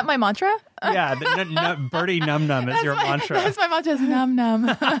 Is that my mantra? Yeah. Birdie num-num is your mantra. That's my mantra. Is num-num.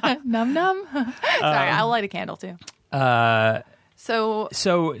 Num-num. Sorry, I'll light a candle too. So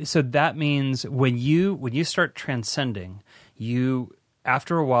that means when you start transcending,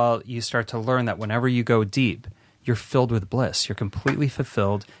 after a while you start to learn that whenever you go deep, you're filled with bliss. You're completely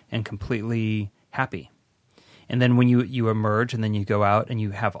fulfilled and completely happy. And then when you emerge and then you go out and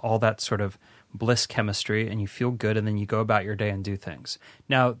you have all that sort of bliss chemistry and you feel good and then you go about your day and do things.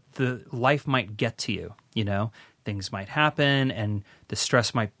 Now, the life might get to you, things might happen and the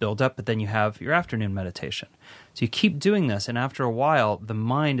stress might build up, but then you have your afternoon meditation. So you keep doing this, and after a while, the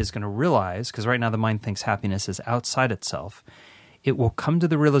mind is going to realize, because right now the mind thinks happiness is outside itself, it will come to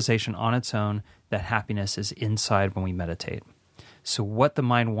the realization on its own that happiness is inside when we meditate. So what the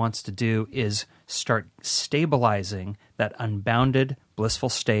mind wants to do is start stabilizing that unbounded, blissful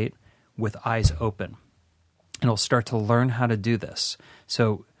state with eyes open. And it'll start to learn how to do this.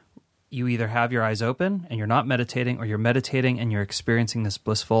 So you either have your eyes open and you're not meditating, or you're meditating and you're experiencing this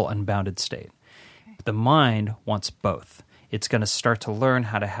blissful, unbounded state. Okay. But the mind wants both. It's going to start to learn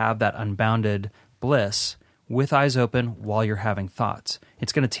how to have that unbounded bliss with eyes open while you're having thoughts.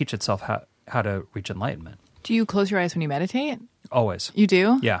 It's going to teach itself how to reach enlightenment. Do you close your eyes when you meditate? Always. You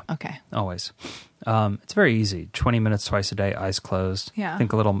do? Yeah. Okay. Always. It's very easy. 20 minutes twice a day, eyes closed. Yeah.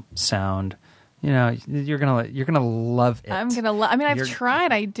 Think a little sound. You're gonna love it. I'm gonna. I've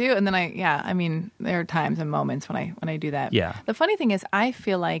tried. I do, and then there are times and moments when I do that. Yeah. The funny thing is, I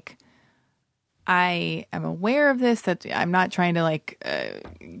feel like I am aware of this. That I'm not trying to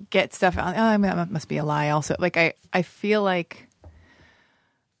get stuff. That must be a lie. Also, I feel like.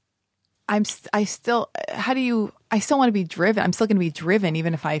 I still want to be driven. I'm still going to be driven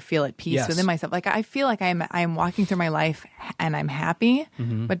even if I feel at peace within myself. I feel like I'm walking through my life and I'm happy,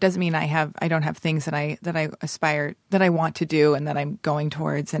 but doesn't mean I don't have things that I aspire, that I want to do and that I'm going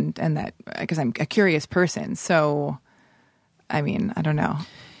towards and that, because I'm a curious person. So, I don't know.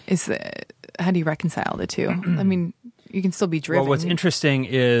 How do you reconcile the two? You can still be driven. Well, what's interesting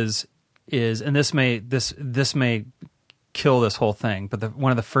is and this may kill this whole thing, but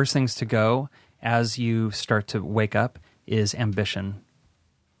one of the first things to go as you start to wake up is ambition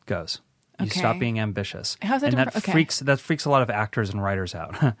goes. You stop being ambitious. How's that different? That freaks a lot of actors and writers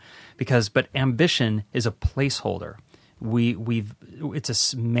out but ambition is a placeholder.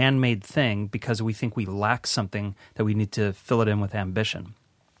 It's a man-made thing because we think we lack something that we need to fill it in with ambition.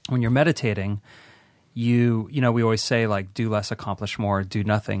 When you're meditating, we always say do less, accomplish more, do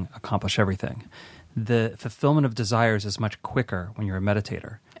nothing, accomplish everything. The fulfillment of desires is much quicker when you're a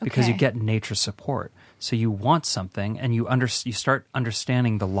meditator because you get nature's support. So you want something and you start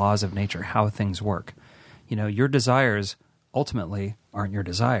understanding the laws of nature, how things work. Your desires ultimately aren't your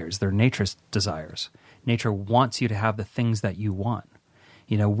desires. They're nature's desires. Nature wants you to have the things that you want.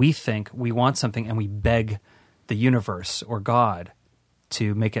 We think we want something and we beg the universe or God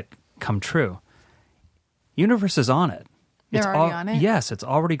to make it come true. Universe is on it. They're already on it? Yes, it's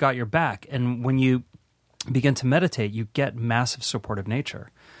already got your back. And when you begin to meditate, you get massive support of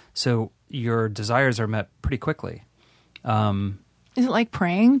nature. So your desires are met pretty quickly. Is it like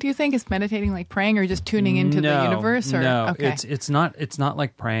praying, do you think? Is meditating like praying or just tuning into the universe? No, okay. It's not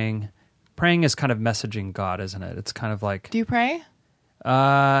like praying. Praying is kind of messaging God, isn't it? It's kind of like... Do you pray? You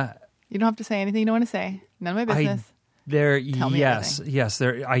don't have to say anything you don't want to say. None of my business. Tell me everything. Yes.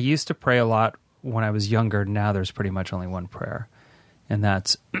 I used to pray a lot when I was younger. Now there's pretty much only one prayer, and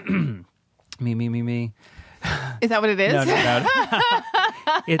that's me. Is that what it is? No.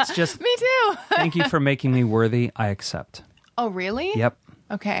 It's just me too. Thank you for making me worthy. I accept. Oh, really? Yep.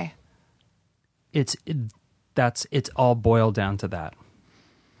 Okay. It's all boiled down to that,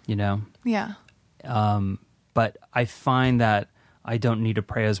 Yeah. But I find that I don't need to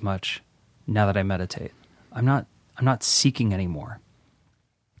pray as much now that I meditate. I'm not seeking anymore.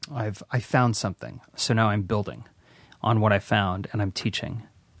 I found something. So now I'm building on what I found, and I'm teaching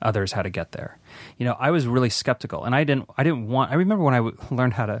others how to get there. I was really skeptical, and I remember when I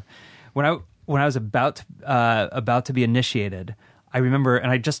learned how to, when I was about to be initiated, I remember, and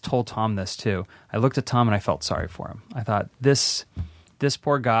I just told Tom this too. I looked at Tom and I felt sorry for him. I thought, this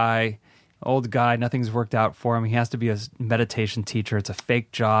poor guy, old guy, nothing's worked out for him. He has to be a meditation teacher. It's a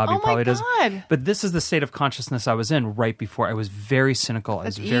fake job. Oh, he probably my God. does. But this is the state of consciousness I was in right before. I was very cynical. I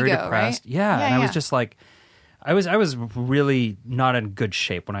was very ego, depressed. right? Yeah, and I was yeah. just like, I was really not in good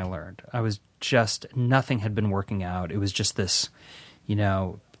shape when I learned. I was just, nothing had been working out. It was just this,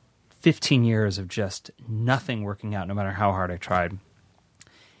 15 years of just nothing working out, no matter how hard I tried.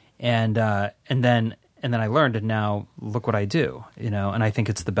 And then I learned, and now look what I do, and I think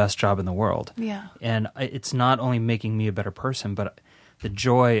it's the best job in the world. Yeah. And it's not only making me a better person, but the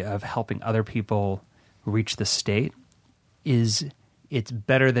joy of helping other people reach the state it's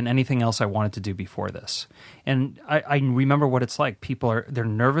better than anything else I wanted to do before this. And I remember what it's like. People they're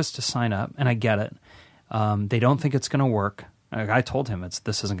nervous to sign up, and I get it. They don't think it's going to work. I told him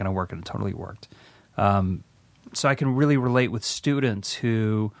this isn't going to work, and it totally worked. So I can really relate with students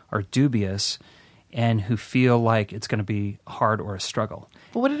who are dubious and who feel like it's going to be hard or a struggle.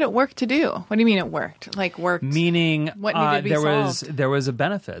 But what did it work to do? What do you mean it worked? Like worked? Meaning what needed to be solved? There was a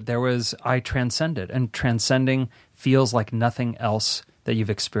benefit. I transcended, and transcending feels like nothing else that you've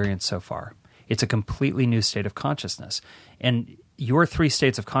experienced so far. It's a completely new state of consciousness. And your 3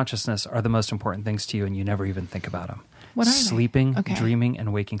 states of consciousness are the most important things to you, and you never even think about them. What are they? Sleeping, Okay. dreaming,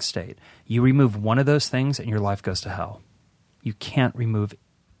 and waking state. You remove one of those things and your life goes to hell. You can't remove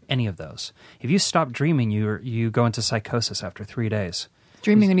any of those. If you stop dreaming, you go into psychosis after 3 days.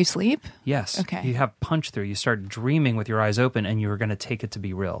 Dreaming when you sleep? Yes. Okay. You have punch through. You start dreaming with your eyes open, and you're going to take it to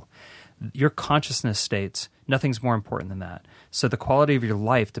be real. Your consciousness states, nothing's more important than that. So the quality of your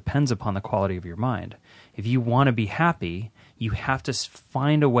life depends upon the quality of your mind. If you want to be happy, you have to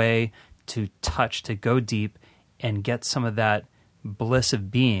find a way to touch, to go deep, and get some of that bliss of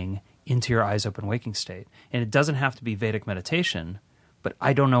being into your eyes open waking state. And it doesn't have to be Vedic meditation, but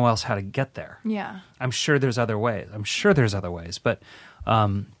I don't know else how to get there. Yeah. I'm sure there's other ways. But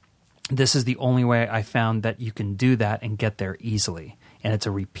this is the only way I found that you can do that and get there easily. And it's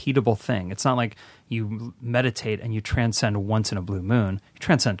a repeatable thing. It's not like you meditate and you transcend once in a blue moon. You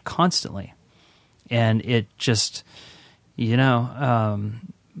transcend constantly. And it just, it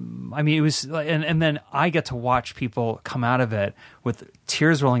was, and then I get to watch people come out of it with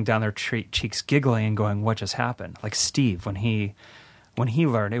tears rolling down their cheeks, giggling and going, what just happened? Like Steve, when he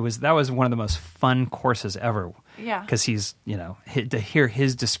learned, that was one of the most fun courses ever. Yeah. Because he's, to hear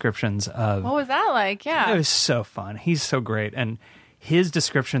his descriptions of. What was that like? Yeah. It was so fun. He's so great. And his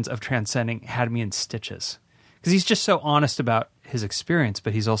descriptions of transcending had me in stitches. Because he's just so honest about his experience,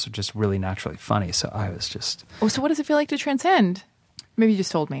 but he's also just really naturally funny. So I was just. Oh, so what does it feel like to transcend? Maybe you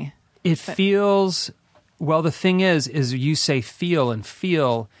just told me. Feels, well, the thing is you say feel, and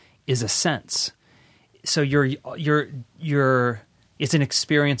feel is a sense. So it's an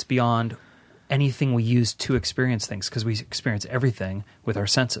experience beyond anything we use to experience things, because we experience everything with our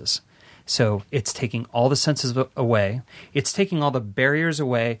senses. So it's taking all the senses away. It's taking all the barriers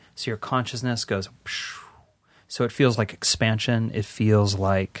away, so your consciousness goes. So it feels like expansion. It feels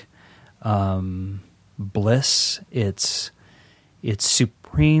like bliss. It's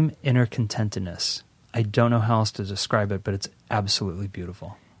supreme inner contentedness. I don't know how else to describe it, but it's absolutely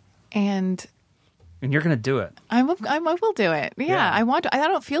beautiful. And you're going to do it. I will do it. Yeah. I want to. I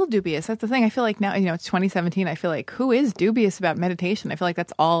don't feel dubious. That's the thing. I feel like now, it's 2017. I feel like, who is dubious about meditation? I feel like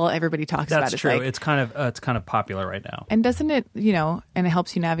that's all everybody talks about. That's true. Like, it's kind of popular right now. And doesn't it, and it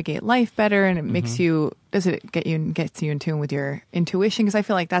helps you navigate life better, and it makes you, gets you in tune with your intuition? Because I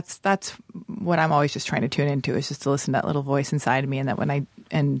feel like that's what I'm always just trying to tune into, is just to listen to that little voice inside of me, and that when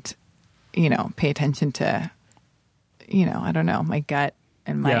pay attention to, I don't know, my gut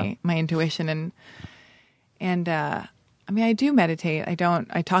and my intuition. And I do meditate. I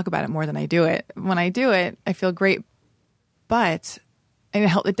talk about it more than I do it. When I do it, I feel great, but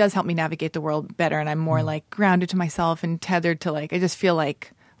it does help me navigate the world better. And I'm more like grounded to myself and tethered to I just feel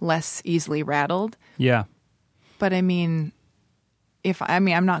like less easily rattled. Yeah. But I'm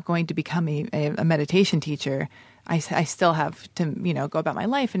not going to become a meditation teacher. I still have to, go about my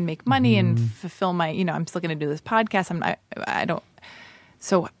life and make money and fulfill my, I'm still going to do this podcast. I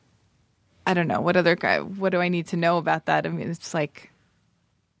don't know. What do I need to know about that? I mean, it's like,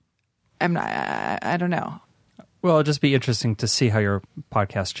 I don't know. Well, it'll just be interesting to see how your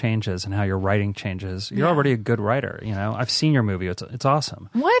podcast changes and how your writing changes. You're Yeah. already a good writer, you know. I've seen your movie; it's awesome.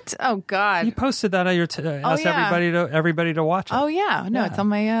 What? Oh God. You posted that on your asked yeah. everybody to watch it. Oh yeah, no, Yeah. it's on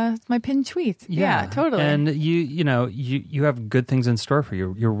my pinned tweet. Yeah, totally. And you have good things in store for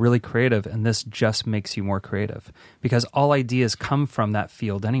you. You're really creative, and this just makes you more creative because all ideas come from that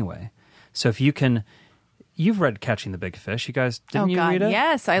field anyway. So if you can. You've read Catching the Big Fish. You guys, didn't you read it?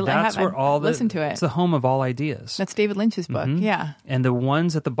 Yes, That's where all I've listened to it. It's the home of all ideas. That's David Lynch's book. Mhm. Yeah. And the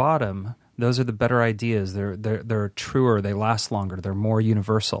ones at the bottom, those are the better ideas. They're truer. They last longer. They're more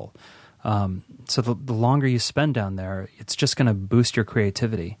universal. So the longer you spend down there, it's just going to boost your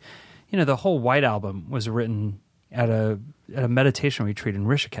creativity. You know, the whole White Album was written at a meditation retreat in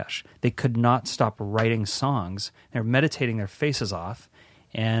Rishikesh. They could not stop writing songs. They were meditating their faces off,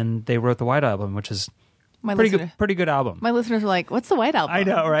 and they wrote the White Album, which is pretty good album. My listeners are like, "What's the White Album?" I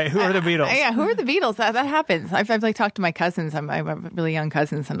know, right? Who are the Beatles? Yeah, who are the Beatles? That happens. I've like talked to my cousins. I have really young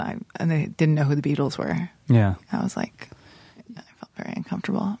cousins, and they didn't know who the Beatles were. Yeah. I was like, I felt very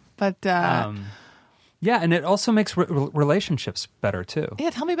uncomfortable. But yeah, and it also makes relationships better too. yeah,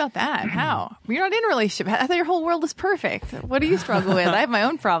 tell me about that. How? You're not in a relationship. I thought your whole world is perfect. What do you struggle with? I have my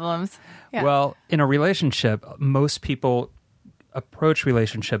own problems. Yeah. Well, in a relationship, most people approach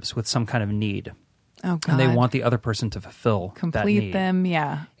relationships with some kind of need. oh God, And they want the other person to fulfill that complete need. them.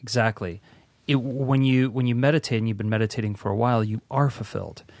 Yeah. Exactly. When you meditate, and you've been meditating for a while, you are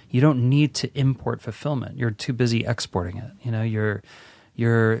fulfilled. You don't need to import fulfillment. You're too busy exporting it. You know, you're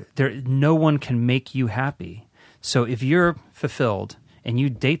there. No one can make you happy. So if you're fulfilled and you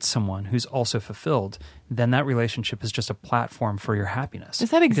date someone who's also fulfilled, then that relationship is just a platform for your happiness. Does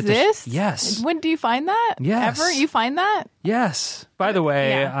that You get to exist? yes. When do you find that? Yes. Ever? You find that? Yes. By the way,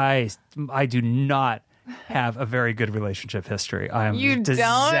 Yeah. I do not have a very good relationship history. I am You a don't?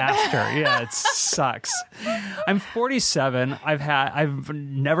 disaster. Yeah, it sucks. I'm 47. I've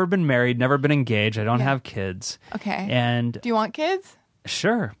never been married, never been engaged. I don't Yeah. have kids. Okay. And Do you want kids?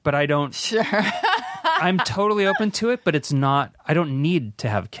 sure, but I don't. Sure. I'm totally open to it, but it's not. I don't need to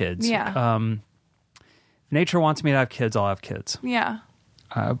have kids. Yeah. If nature wants me to have kids, I'll have kids. Yeah.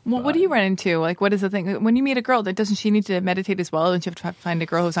 Well, what do you run into? Like, what is the thing? When you meet a girl, doesn't she need to meditate as well? Don't you have to find a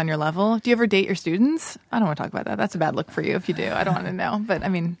girl who's on your level? Do you ever date your students? I don't want to talk about that. That's a bad look for you if you do. I don't want to know. But I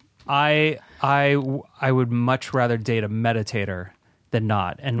mean, I would much rather date a meditator than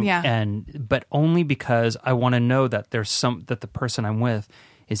not, but only because I want to know that that the person I'm with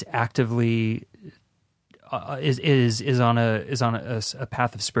is actively is on a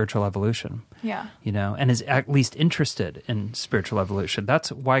path of spiritual evolution. yeah. You know, and is at least interested in spiritual evolution.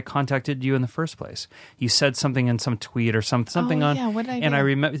 That's why I contacted you in the first place. You said something in some tweet or something on. Yeah, what did I and do? I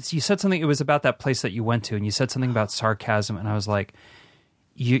remember you said something. It was about that place that you went to, and you said something about sarcasm, and I was like,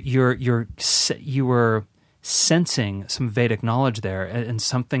 you were sensing some Vedic knowledge there, and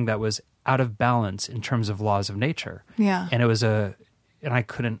something that was out of balance in terms of laws of nature. Yeah. And and I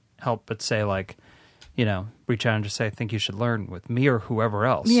couldn't help but say, like, you know, reach out and just say, I think you should learn with me or whoever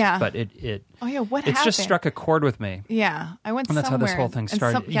else. Yeah. But Oh yeah. What it's happened? just struck a chord with me. Yeah, I went And that's how somewhere. this whole thing and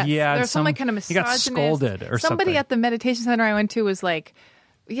started. yes, Yeah, there was some like kind of he got misogynist. scolded or somebody something. at the meditation center I went to was like,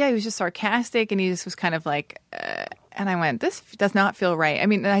 yeah, he was just sarcastic, and he just was kind of like, and I went, this does not feel right. I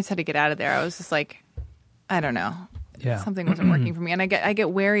mean, I just had to get out of there. I was just like, I don't know. Yeah. Something wasn't working for me, and I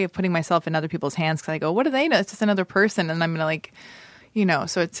get wary of putting myself in other people's hands because I go, what do they know? It's just another person, and I'm gonna like, you know.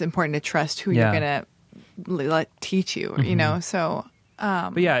 So it's important to trust who Yeah. you're gonna let teach you, you know. So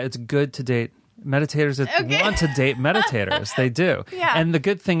But yeah, it's good to date meditators that Okay. want to date meditators. They do. Yeah. And the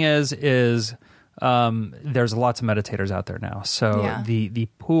good thing is there's lots of meditators out there now. So Yeah. the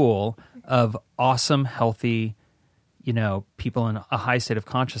pool of awesome, healthy, you know, people in a high state of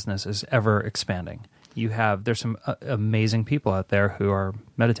consciousness is ever expanding. There's some amazing people out there who are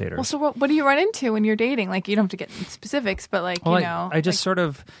meditators. well, so what do you run into when you're dating? Like, you don't have to get into specifics, but like, Well, you know, I just sort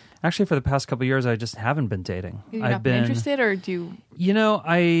of, actually for the past couple of years, I just haven't been dating. you're not interested, or do you? You know,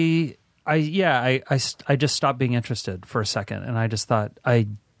 I just stopped being interested for a second, and I just thought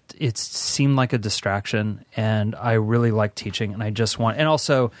it seemed like a distraction, and I really like teaching, and I just want, and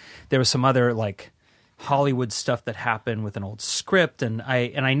also there was some other like Hollywood stuff that happened with an old script, and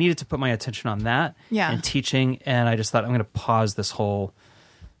I needed to put my attention on that and teaching, and I just thought I'm going to pause this whole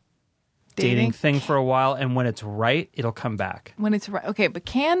dating thing for a while, and when it's right, it'll come back. When it's right, okay, but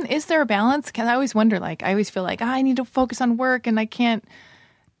is there a balance? Because I always wonder, like, I always feel like I need to focus on work, and I can't,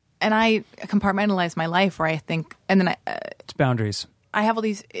 and I compartmentalize my life where I think, and then It's boundaries. I have all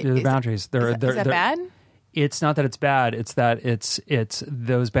these. They're the boundaries. Is that bad? It's not that it's bad. It's that it's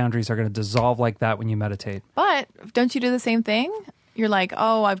those boundaries are going to dissolve like that when you meditate. But don't you do the same thing? you're like,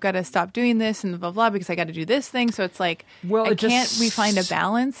 oh, I've got to stop doing this and blah, blah, because I got to do this thing. So it's like, can't we find a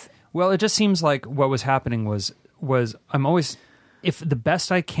balance? Well, it just seems like what was happening was I'm always, if the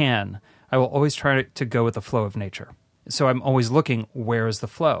best I can, I will always try to go with the flow of nature. So I'm always looking, where is the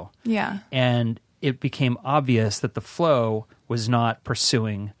flow? Yeah. And it became obvious that the flow was not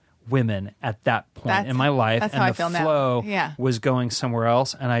pursuing women at that point in my life. That's and how the I feel flow now. was going somewhere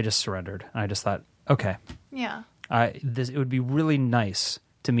else. And I just surrendered. And I just thought, okay. Yeah. It would be really nice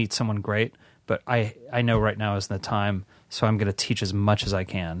to meet someone great, but I know right now isn't the time, so I'm going to teach as much as I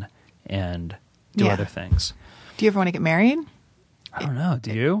can and do other things. Do you ever want to get married? I don't know.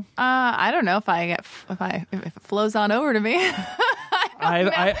 Do you? I don't know if it flows on over to me.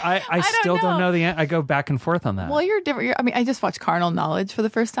 I still don't know the. I go back and forth on that. Well, you're different. I just watched Carnal Knowledge for the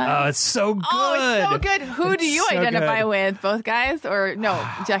first time. Oh, it's so good. Oh, it's so good. Who do you identify with? Both guys, or no?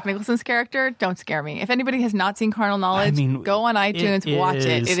 Jack Nicholson's character. Don't scare me. If anybody has not seen Carnal Knowledge, go on iTunes, watch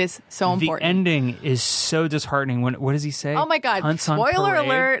it. It is so important. The ending is so disheartening. What does he say? Oh my God! Cunts on Spoiler parade?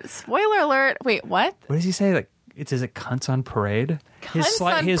 alert! Spoiler alert! Wait, what? What does he say? Like, is it Cunts on Parade? His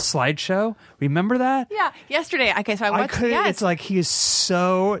Cunts on- his slideshow. Remember that? Yeah, yesterday. Okay, so I watched. It's like he is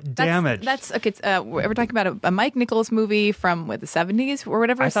so damaged. That's okay. We're talking about a Mike Nichols movie from the 70s or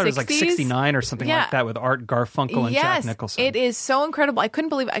whatever. I thought 60s. it was like 69 or something like that with Art Garfunkel and Jack Nicholson. It is so incredible. I couldn't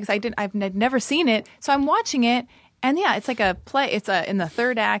believe it because I've never seen it. So I'm watching it, and it's like a play. It's in the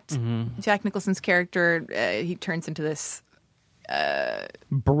third act. Mm-hmm. Jack Nicholson's character he turns into this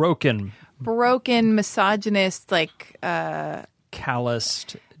broken, misogynist, like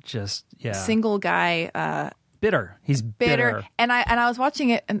calloused, just single guy. Bitter. He's bitter. And I was watching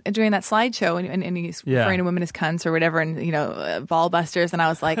it during that slideshow, and he's referring to women as cunts or whatever, and ball busters, and I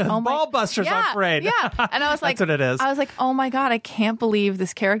was like, oh my, ball busters on parade. Yeah, and I was like, that's what it is. I was like, oh my God, I can't believe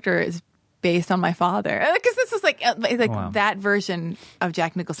this character is based on my father, because this is like wow. That version of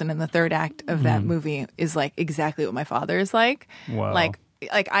Jack Nicholson in the third act of that movie is like exactly what my father is like. Wow. Like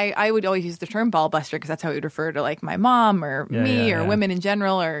I would always use the term ball buster because that's how we would refer to like my mom or me or women in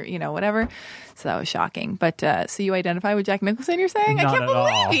general or whatever. So that was shocking. But so you identify with Jack Nicholson? You're saying? Not I can't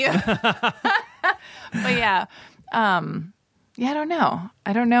believe you. But yeah, I don't know.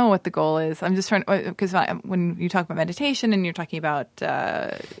 I don't know what the goal is. I'm just trying because when you talk about meditation and you're talking about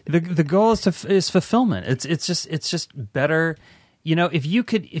the goal is fulfillment. It's just better. If you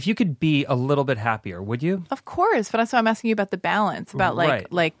could be a little bit happier, would you? Of course, but that's why I'm asking you about the balance. About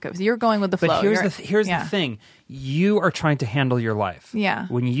like you're going with the flow. But here's the thing: you are trying to handle your life. Yeah.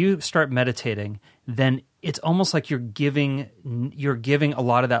 When you start meditating, then it's almost like you're giving a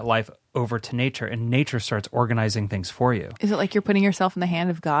lot of that life over to nature, and nature starts organizing things for you. Is it like you're putting yourself in the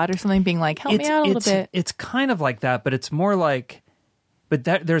hand of God or something, being like, help me out a little bit? It's kind of like that, but it's more like,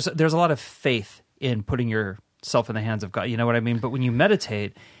 there's a lot of faith in putting yourself in the hands of God. You know what I mean? But when you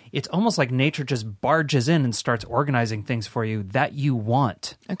meditate, it's almost like nature just barges in and starts organizing things for you that you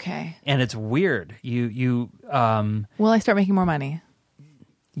want. Okay. And it's weird. You will I start making more money?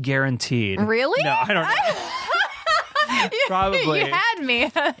 Guaranteed. Really? No, I don't know. Probably. You had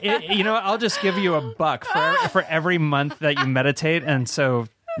me. I'll just give you $1 for every month that you meditate, and so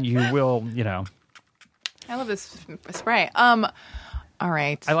you will, I love this spray. All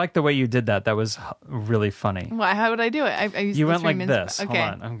right. I like the way you did that. That was really funny. Well, how would I do it? I used you went like this. Okay.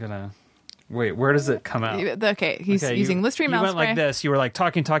 Hold on. I'm going to... Wait, where does it come out? Okay, he's using Listerine mouth spray. You went like this. You were like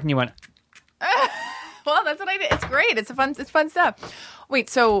talking, you went... Well, that's what I did. It's great. It's fun stuff. Wait,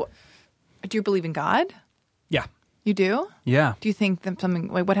 so do you believe in God? Yeah. You do? Yeah. Do you think that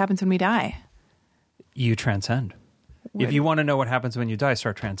what happens when we die? You transcend. If you want to know what happens when you die,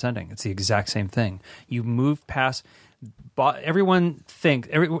 start transcending. It's the exact same thing. You move past... Everyone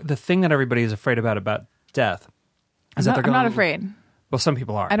the thing that everybody is afraid about death is that they're going... I'm not afraid. Well, some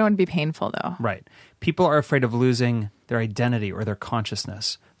people are. I don't want to be painful, though. Right. People are afraid of losing their identity or their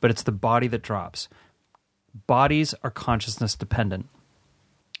consciousness, but it's the body that drops. Bodies are consciousness dependent.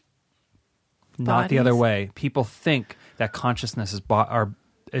 Not the other way. People think that consciousness is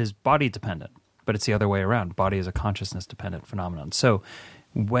body dependent, but it's the other way around. Body is a consciousness dependent phenomenon. So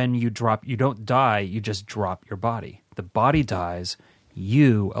when you drop, you don't die, you just drop your body. The body dies,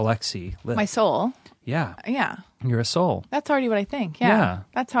 you, Alexi, live. My soul. Yeah. Yeah. You're a soul. That's already what I think. Yeah.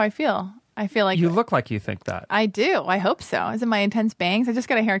 That's how I feel. I feel like... You look like you think that. I do. I hope so. Is it my intense bangs? I just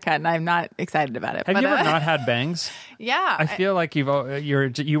got a haircut and I'm not excited about it. Have you ever not had bangs? Yeah. I feel like you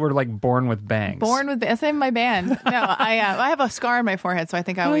were like born with bangs. Born with bangs. Same my band. No, I have a scar on my forehead, so I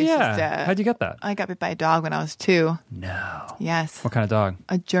think I always just... How'd you get that? I got bit by a dog when I was 2. No. Yes. What kind of dog?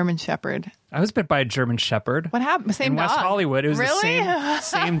 A German Shepherd. I was bit by a German Shepherd. What happened? Same in dog. West Hollywood. It was really? the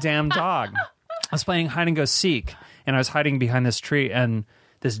same damn dog. was playing hide and go seek, and I was hiding behind this tree, and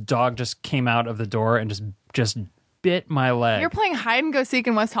this dog just came out of the door and just bit my leg. You're playing hide and go seek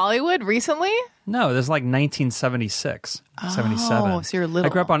in West Hollywood recently? No, this is like 1976, 77. So you're little. I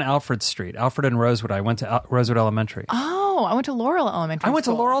grew up on Alfred Street, Alfred and Rosewood. I went to Rosewood Elementary. Oh, I went to Laurel Elementary I went to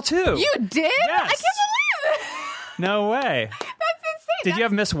School. Laurel too. You did? Yes. I can't believe it. No way. That's insane. Did you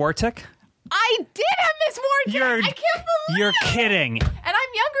have Miss Wartick? I did have Miss Wartick. I can't believe You're it. kidding. And I'm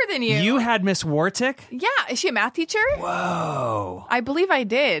younger than you. You had Miss Wartick? Yeah. Is she a math teacher? Whoa. I believe I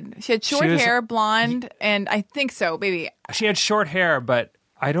did. She had short hair, blonde, and I think so, baby. She had short hair, but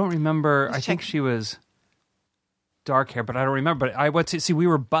I don't remember. Let's I think check. she was dark hair, but I don't remember. But I went to see. We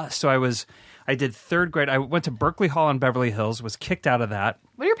were bused, so I did third grade. I went to Berkeley Hall in Beverly Hills. Was kicked out of that.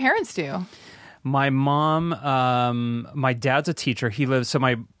 What do your parents do? My mom, my dad's a teacher. So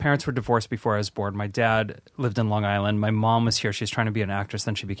my parents were divorced before I was born. My dad lived in Long Island. My mom was here. She was trying to be an actress.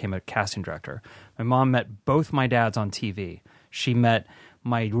 Then she became a casting director. My mom met both my dads on TV. She met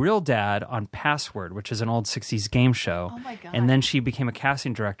my real dad on Password, which is an old 60s game show. Oh my God. And then she became a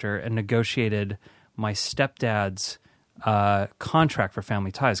casting director and negotiated my stepdad's contract for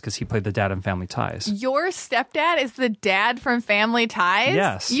Family Ties because he played the dad in Family Ties. Your stepdad is the dad from Family Ties?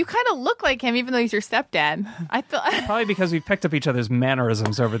 Yes. You kind of look like him, even though he's your stepdad. I feel. Probably because we picked up each other's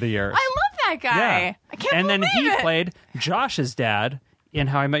mannerisms over the years. I love that guy. I can't And believe then he it. played Josh's dad in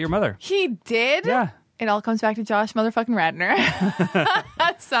How I Met Your Mother. He did? Yeah. It all comes back to Josh motherfucking Radnor.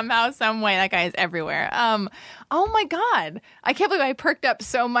 Somehow, some way, that guy is everywhere. Oh my God. I can't believe I perked up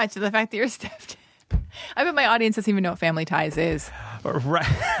so much at the fact that you're stepdad. I bet my audience doesn't even know what Family Ties is. Right.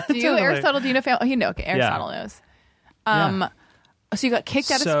 Do you, Totally. Aristotle, do you know Family? Okay, Aristotle knows. Yeah. So you got kicked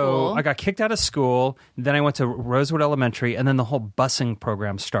out of So school. I got kicked out of school. Then I went to Rosewood Elementary, and then the whole busing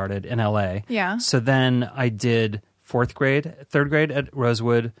program started in LA. Yeah. So then I did third grade at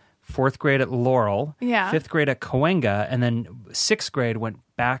Rosewood, fourth grade at Laurel, Yeah. fifth grade at Cahuenga, and then sixth grade went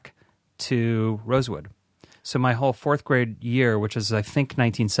back to Rosewood. So my whole fourth grade year, which is I think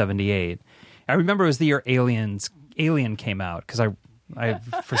 1978, I remember it was the year Alien came out because I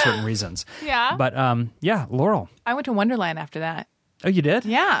for certain reasons. Yeah. But yeah, Laurel. I went to Wonderland after that. Oh, you did?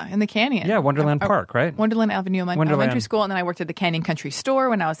 Yeah, in the Canyon. Yeah, Wonderland Park, right? Wonderland Avenue Elementary Wonderland. School, and then I worked at the Canyon Country Store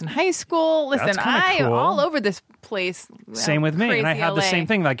when I was in high school. Listen, That's kinda I cool. all over this place. Same with me, and I Crazy had the LA. same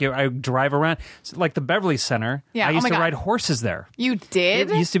thing. Like I drive around, like the Beverly Center. Yeah, I oh used my to God. ride horses there. You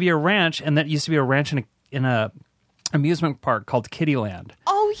did? It used to be a ranch, and that used to be a ranch in a amusement park called Kittyland.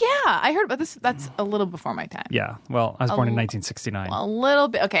 Oh yeah, I heard about this. That's a little before my time. Yeah, well, I was born in l- 1969. A little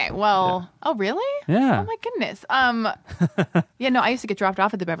bit. Okay. Well. Oh really? Yeah. Oh my goodness. Yeah. No, I used to get dropped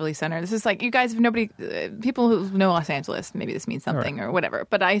off at the Beverly Center. This is like you guys. If nobody, people who know Los Angeles, maybe this means something or whatever.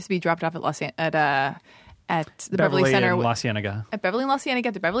 But I used to be dropped off at the Beverly Center. and La Cienega. At Beverly and La Cienega,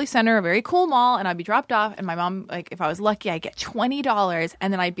 at the Beverly Center, a very cool mall, and I'd be dropped off, and my mom, like, if I was lucky, I'd get $20,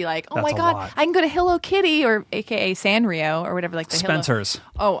 and then I'd be like, oh That's my a God, lot. I can go to Hello Kitty, or AKA Sanrio, or whatever, like the Spencer's.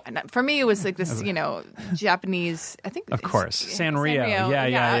 Oh, and for me, it was like this, Japanese, I think. Of course. it's- Sanrio.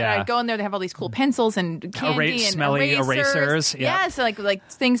 Yeah. And I'd go in there, they have all these cool pencils and candy and smelly erasers. Yeah. Yeah, so like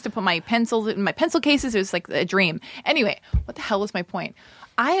things to put my pencils in my pencil cases. It was like a dream. Anyway, what the hell was my point?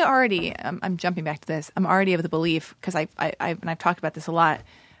 I already, I'm jumping back to this. I'm already of the belief, because I've talked about this a lot,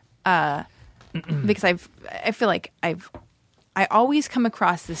 because I feel like I always come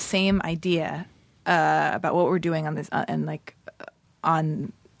across the same idea about what we're doing on this and like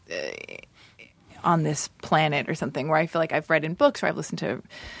on this planet or something, where I feel like I've read in books or I've listened to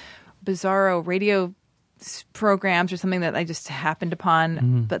bizarro radio programs or something that I just happened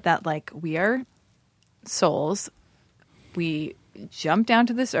upon, but that like we are souls, we jump down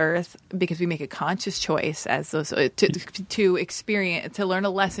to this earth because we make a conscious choice as those to experience, to learn a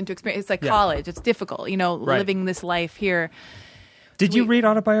lesson, to experience. It's like college. It's difficult, Right. living this life here. Did you read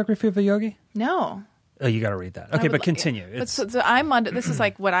Autobiography of a Yogi? No. Oh, you got to read that. I Okay, would but like- continue. But It's, so I'm under. This is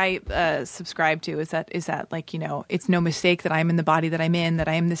like what I subscribe to. Is that like it's no mistake that I'm in the body that I'm in. That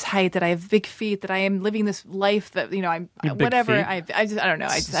I am this height. That I have big feet. That I am living this life. That I'm You have big whatever. feet? I don't know.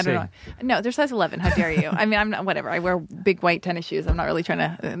 I don't know. No, they're size 11. How dare you? I mean, I'm not whatever. I wear big white tennis shoes. I'm not really trying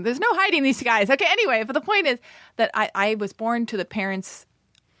to. There's no hiding these guys. Okay. Anyway, but the point is that I was born to the parents.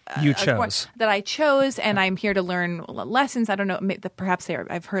 you I was born- chose. that I chose, and I'm here to learn lessons. I don't know, perhaps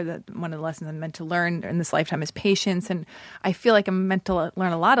I've heard that one of the lessons I'm meant to learn in this lifetime is patience, and I feel like I'm meant to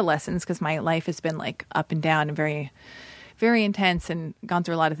learn a lot of lessons because my life has been like up and down and very, very intense and gone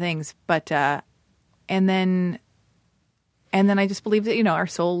through a lot of things. But and then I just believe that our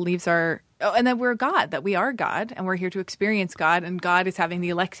soul leaves our and that we're God, that we are God, and we're here to experience God, and God is having the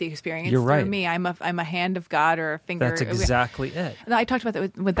Alexi experience You're right. through me. I'm a hand of God or a finger. That's exactly it. I talked about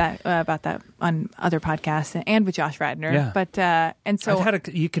that about that on other podcasts and with Josh Radner. Yeah. But and so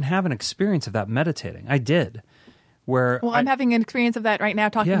you can have an experience of that meditating. I did. Where I'm having an experience of that right now,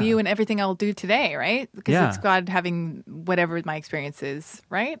 talking Yeah. to you, and everything I'll do today, right? Because Yeah. it's God having whatever my experience is,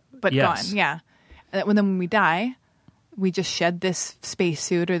 right? But Yes. gone, yeah. And when we die, we just shed this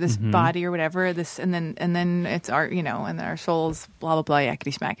spacesuit or this Mm-hmm. body or whatever. And then it's our, and then our souls, blah blah blah,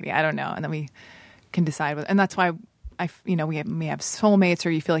 yakety schmackety. I don't know, and then we can decide. And that's why we have soulmates, or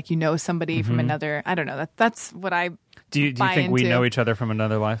you feel like you know somebody from another. I don't know. That's what I. Do you buy think we into. know each other from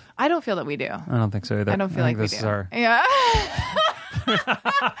another life? I don't feel that we do. I don't think so either. I don't feel like this we is do. our. Yeah.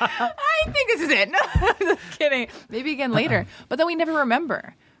 I think this is it. No, I'm just kidding. Maybe again later. But then we never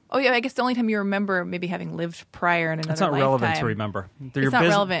remember. Oh, yeah, I guess the only time you remember maybe having lived prior in another It's not lifetime. relevant to remember. It's not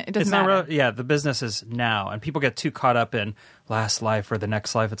relevant. It doesn't matter. Yeah, the business is now, and people get too caught up in last life or the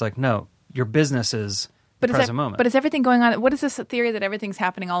next life. It's like, no, your business is the present moment. But is everything going on? What is this theory that everything's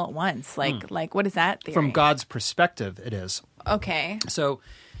happening all at once? Like what is that theory? From God's perspective, it is. Okay. So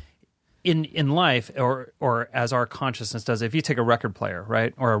in life, or as our consciousness does, if you take a record player,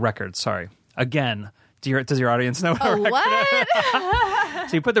 right, or a record, sorry, again, does your audience know what a record is? What?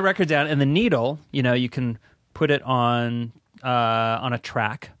 So you put the record down, and the needle, you can put it on a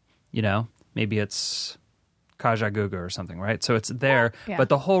track, maybe it's Kajagoogoo or something, right? So it's there, Yeah. but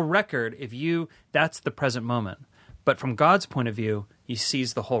the whole record, that's the present moment. But from God's point of view, he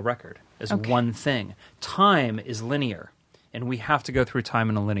sees the whole record as one thing. Time is linear, and we have to go through time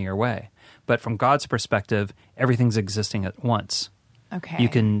in a linear way. But from God's perspective, everything's existing at once. Okay. You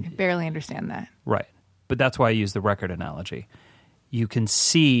can- I barely understand that. Right. But that's why I use the record analogy. You can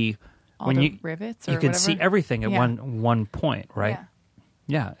see All when the rivets or you can whatever? see everything at Yeah. one point, right?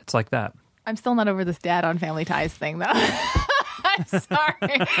 Yeah. Yeah, it's like that. I'm still not over this dad on Family Ties thing, though. I'm sorry.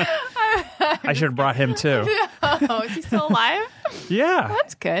 I should have brought him too. Oh, is he still alive? Yeah.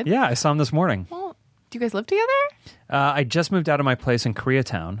 That's good. Yeah, I saw him this morning. Well, do you guys live together? I just moved out of my place in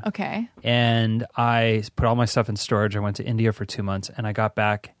Koreatown, Okay. and I put all my stuff in storage. I went to India for 2 months, and I got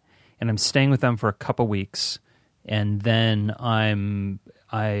back, and I'm staying with them for a couple weeks, and then I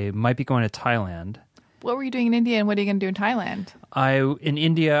might be going to Thailand. What were you doing in India, and what are you going to do in Thailand? In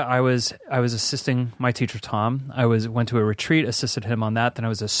India, I was assisting my teacher Tom. I went to a retreat, assisted him on that. Then I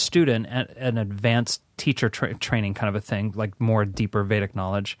was a student at an advanced teacher training kind of a thing, like more deeper Vedic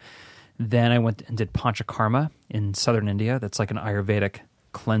knowledge. Then I went and did Panchakarma in southern India. That's like an Ayurvedic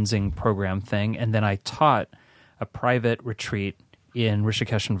cleansing program thing. And then I taught a private retreat in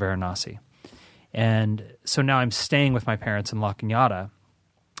Rishikesh and Varanasi. And so now I'm staying with my parents in La Cañada.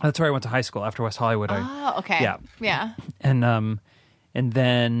 That's where I went to high school after West Hollywood. Oh, okay. Yeah. Yeah. And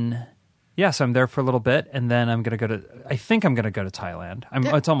then so I'm there for a little bit, and then I think I'm gonna go to Thailand.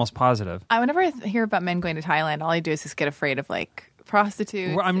 It's almost positive. Whenever I hear about men going to Thailand, all I do is just get afraid of like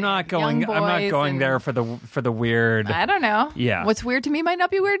prostitutes. I'm not and young boys there and- for the weird. I don't know. Yeah. What's weird to me might not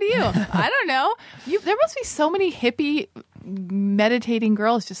be weird to you. I don't know. There must be so many hippie meditating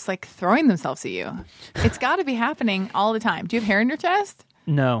girls just like throwing themselves at you. It's got to be happening all the time. Do you have hair in your chest?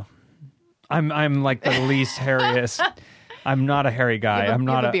 No, I'm like the least hairiest. I'm not a hairy guy. You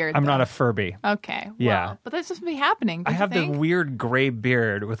have a beard, I'm not though. a Furby. Okay. Well, Yeah. But that's just be happening. I have the weird gray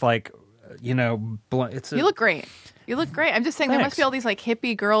beard with like it's You look great. You look great. I'm just saying there must Thanks. be all these like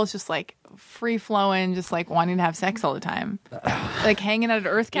hippie girls just like free flowing, just like wanting to have sex all the time, like hanging out at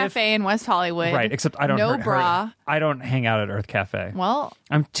Earth Cafe in West Hollywood. right. Except I don't no bra. I don't hang out at Earth Cafe. Well,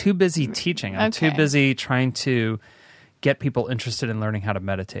 I'm too busy teaching. I'm too Okay. busy trying to get people interested in learning how to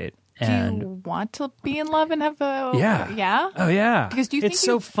meditate. And do you want to be in love and have a yeah. Oh yeah. Because do you think it's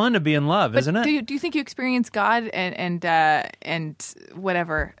so fun to be in love, isn't it? Do you think you experience God and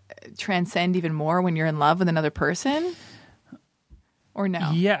whatever transcend even more when you're in love with another person? Or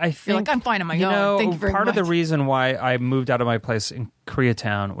no? Yeah, I think You're like, I'm fine on my you own. know, Thank you very part of the much. reason why I moved out of my place in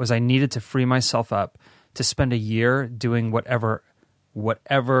Koreatown was I needed to free myself up to spend a year doing whatever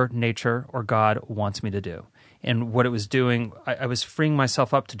nature or God wants me to do. And what it was doing, I was freeing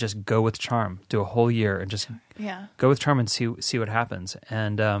myself up to just go with charm, do a whole year and just Yeah. go with charm and see what happens.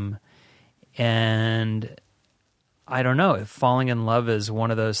 And I don't know if falling in love is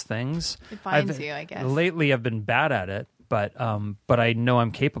one of those things. It finds you, I guess. Lately, I've been bad at it, but I know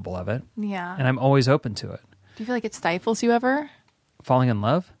I'm capable of it, Yeah. and I'm always open to it. Do you feel like it stifles you ever? Falling in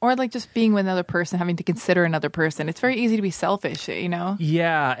love? Or like just being with another person, having to consider another person. It's very easy to be selfish, you know?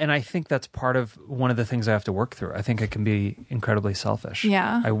 Yeah, and I think that's part of one of the things I have to work through. I think I can be incredibly selfish.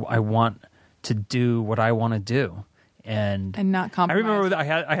 Yeah. I want to do what I want to do, and not compromise. I remember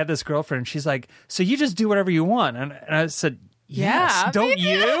I had this girlfriend, and she's like, "So you just do whatever you want?" And I said, "Yes, Yeah, don't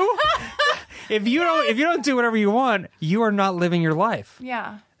you? If you don't do whatever you want, you are not living your life.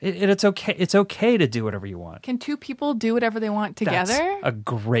 Yeah. It's okay. It's okay to do whatever you want. Can two people do whatever they want together? That's a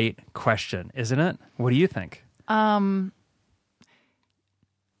great question, isn't it? What do you think?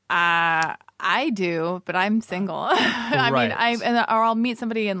 I do, but I'm single. I Right. mean, or I'll meet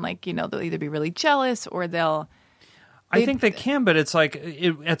somebody and like, they'll either be really jealous or I think they can, but it's like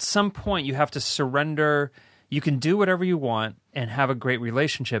at some point you have to surrender. You can do whatever you want and have a great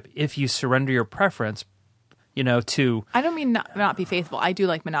relationship if you surrender your preference, to... I don't mean not be faithful. I do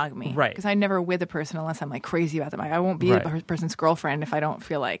like monogamy. Right. Because I'm never with a person unless I'm like crazy about them. Like, I won't be Right. a person's girlfriend if I don't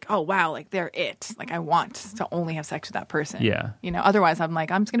feel like, oh, wow, like they're it. Like I want to only have sex with that person. Yeah. Otherwise I'm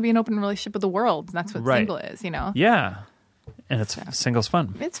like, I'm just going to be in an open relationship with the world. And that's what Right. single is, Yeah. And single's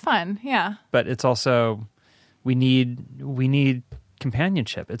fun. It's fun. Yeah. But it's also... We need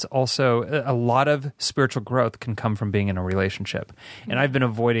companionship. It's also... A lot of spiritual growth can come from being in a relationship. And I've been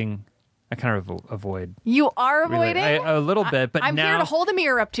avoiding... I kind of avoid... You are avoiding? a little bit, but I'm now... here to hold a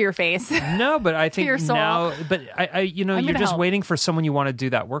mirror up to your face. No, but I think your soul. now... But, you're gonna just help. waiting for someone you want to do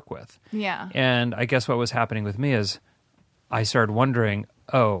that work with. Yeah. And I guess what was happening with me is I started wondering,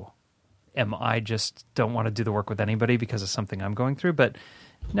 am I just don't want to do the work with anybody because of something I'm going through? But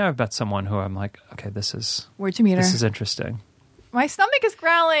now I've met someone who I'm like, okay, this is... Where'd you meet her? This is interesting. My stomach is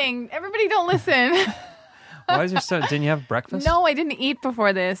growling. Everybody don't listen. Why is your stomach... Didn't you have breakfast? No, I didn't eat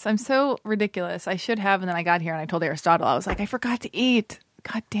before this. I'm so ridiculous. I should have, and then I got here and I told Aristotle, I was like, I forgot to eat.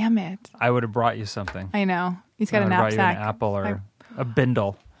 God damn it. I would have brought you something. I know. He's got I a would have brought you knapsack. an apple or a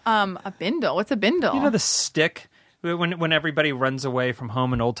bindle. A bindle? What's a bindle? You know the stick? When everybody runs away from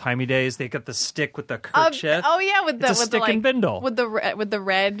home in old-timey days, they got the stick with the kerchief. Oh yeah, with the It's a with stick the, like, and bindle. with the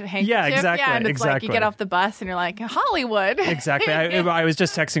red handkerchief. Yeah, exactly, Yeah, and it's like you exactly. get off the bus and you're like Hollywood. Exactly. I was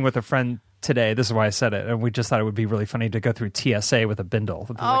just texting with a friend today. This is why I said it. And we just thought it would be really funny to go through TSA with a bindle.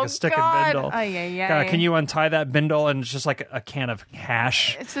 Like a stick God. and bindle. Ay, ay, ay. God, can you untie that bindle and it's just like a can of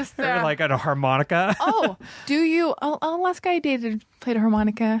hash? It's just or like a harmonica. Oh, do you? Last guy I dated played a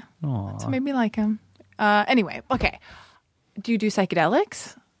harmonica. Aw. So maybe like him. Anyway, okay. Do you do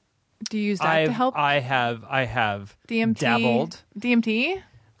psychedelics? Do you use that to help? I have DMT? dabbled. DMT?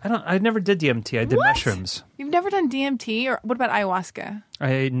 I never did DMT. I did What? mushrooms. You've never done DMT? Or what about ayahuasca?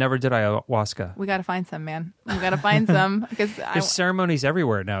 I never did ayahuasca. We got to find some, man. We got to find some. Because There's ceremonies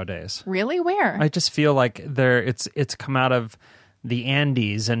everywhere nowadays. Really? Where? I just feel like it's come out of the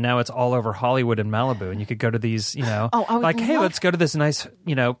Andes and now it's all over Hollywood and Malibu, and you could go to these, I would like, hey, love- let's go to this nice,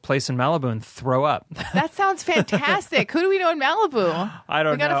 place in Malibu and throw up. That sounds fantastic. Who do we know in Malibu? I don't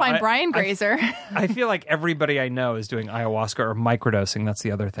know. We got to find I- Brian Grazer. I feel like everybody I know is doing ayahuasca or microdosing. That's the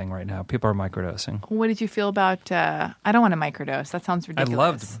other thing right now. People are microdosing. What did you feel about? I don't want to microdose. That sounds I ridiculous.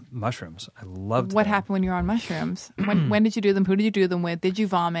 loved mushrooms. I loved What them. happened when you were on mushrooms? When did you do them? Who did you do them with? Did you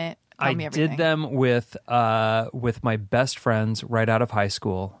vomit? Tell me I everything. did them with my best friends right out of high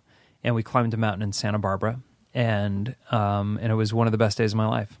school, and we climbed a mountain in Santa Barbara, and it was one of the best days of my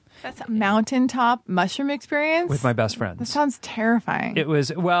life That's a mountaintop mushroom experience with my best That friends. sounds terrifying. It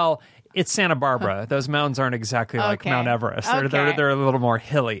was it's Santa Barbara. Those mountains aren't exactly like Okay. Mount Everest. Okay. They're a little more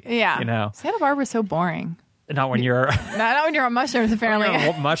hilly. Yeah. Santa Barbara's so boring. Not when you're Not when you're on mushrooms, apparently.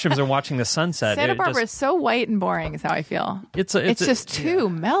 on mushrooms and watching the sunset. Santa It Barbara just- is so white and boring, is how I feel. It's just too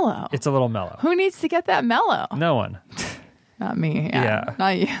mellow. It's a little mellow. Who needs to get that mellow? No one. Not me. Yeah.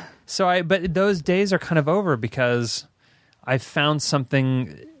 Not you. So but those days are kind of over because I found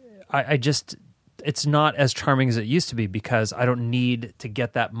something. I just it's not as charming as it used to be because I don't need to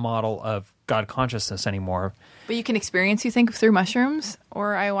get that model of God consciousness anymore. But you can experience, you think, through mushrooms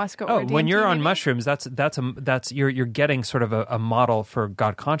or ayahuasca or When DMT, you're on maybe? mushrooms, that's you're getting sort of a model for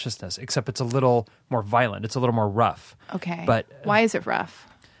God consciousness, except it's a little more violent. It's a little more rough. Okay. But why is it rough?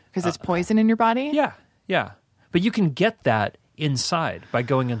 Because it's poison in your body? Yeah. But you can get that inside by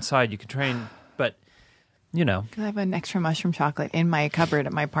going inside. You can train, but Because I have an extra mushroom chocolate in my cupboard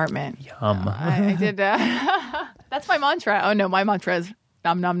at my apartment. Yum. I did. That's my mantra. Oh no, my mantra is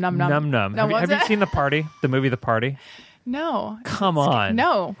num num num num. Num num. No, Have you seen The Party? The movie The Party? No. Come on.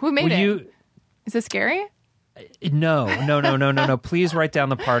 No. Who made Will it? you? Is it scary? No. Please write down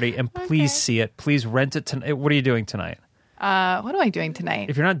The Party and please see it. Please rent it tonight. What are you doing tonight? What am I doing tonight?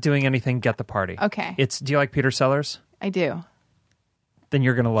 If you're not doing anything, get The Party. Okay. Do you like Peter Sellers? I do. Then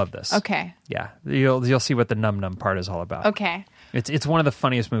you're gonna love this. Okay. Yeah, you'll see what the num num part is all about. Okay. It's one of the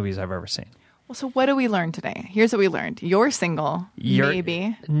funniest movies I've ever seen. Well, so what do we learn today? Here's what we learned. You're single.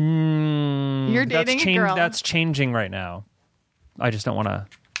 Maybe. You're dating a girl. That's changing right now. I just don't want to.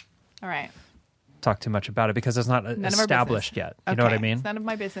 All right. talk too much about it because it's not None of our established business. yet. You know what I Okay, mean? It's none of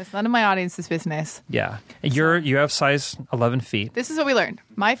my business. None of my audience's business. Yeah. You have size 11 feet. This is what we learned.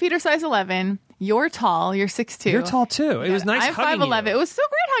 My feet are size 11. You're tall. You're 6'2". You're tall too. It was nice I'm hugging 5'11". you. It was so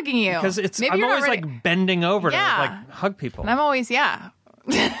great hugging you. Because Maybe I'm you're not always ready. like bending over Yeah. to like hug people. And I'm always,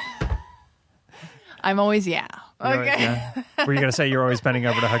 I'm always, You're Okay. always- yeah. Were you going to say you're always bending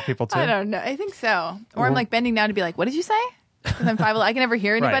over to hug people too? I don't know. I think so. Or I'm like bending down to be like, what did you say? Because I'm 5'11". I can never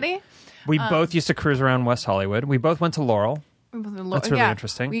hear anybody. We both used to cruise around West Hollywood. We both went to Laurel. That's really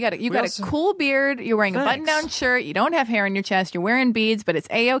interesting. You got We a also- cool beard. You're wearing a Thanks. button-down shirt. You don't have hair on your chest. You're wearing beads, but it's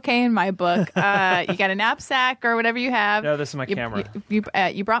A-okay in my book. You got a knapsack or whatever you have. No, this is my camera.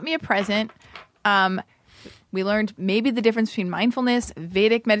 You brought me a present. We learned maybe the difference between mindfulness,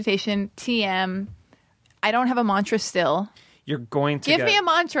 Vedic meditation, TM. I don't have a mantra still. You're going to Give me a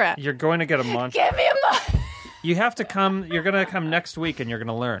mantra. You're going to get a mantra. Give me a mantra. You have to come. You're going to come next week, and you're going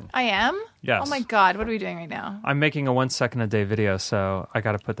to learn. I am? Yes. Oh, my God. What are we doing right now? I'm making a 1 second a day video, so I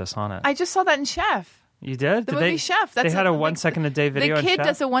got to put this on it. I just saw that in Chef. You did? The Did movie they, Chef. They had a 1 the- second a day video. The in kid Chef?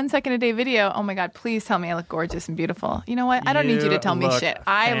 does a 1 second a day video. Oh my God, please tell me I look gorgeous and beautiful. You know what? I don't need you to tell me look shit.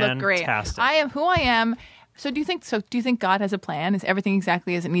 I look great. fantastic. I am who I am. So do you think God has a plan? Is everything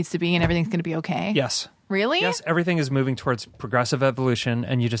exactly as it needs to be and everything's going to be okay? Yes. Really? Yes, everything is moving towards progressive evolution,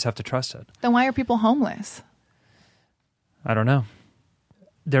 and you just have to trust it. Then why are people homeless? I don't know.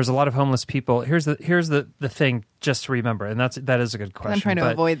 There's a lot of homeless people. Here's the thing just to remember, and that is a good question. I'm trying to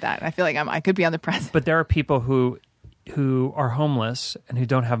but- avoid that. I feel like I could be on the press. But there are people who are homeless and who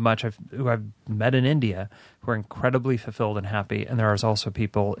don't have much, who I've met in India, who are incredibly fulfilled and happy. And there are also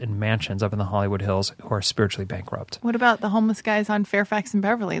people in mansions up in the Hollywood Hills who are spiritually bankrupt. What about the homeless guys on Fairfax and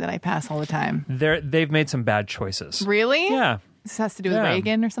Beverly that I pass all the time? They've made some bad choices. Really? Yeah. This has to do with Yeah.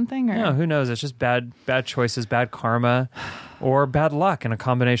 Reagan or something? Or? No, who knows? It's just bad choices, bad karma, or bad luck, and a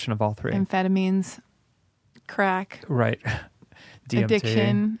combination of all three. Amphetamines, crack, Right. DMT,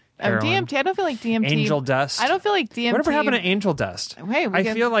 addiction. heroin, DMT. I don't feel like DMT. Angel dust. I don't feel like DMT. Whatever happened to angel dust? Hey, we I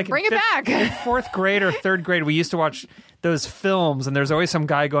can feel like bring in it back. in fourth grade or third grade, we used to watch those films, and there's always some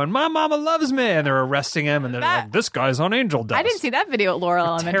guy going, "My mama loves me," and they're arresting him, and they're That- like, "This guy's on angel dust." I didn't see that video at Laurel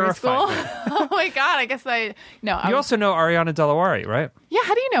Elementary School. terrified Oh my God! I guess I no. You also know Ariana Delaware, right? yeah.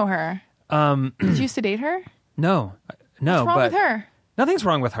 How do you know her? Did you used to date her? No, What's wrong but with her? nothing's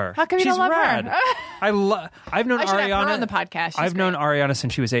wrong with her. How come you She's don't love rad. her? I've known I should have Ariana her on the podcast. She's I've known great. Ariana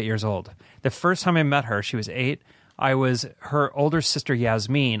since she was 8 years old. The first time I met her, she was 8. I was her older sister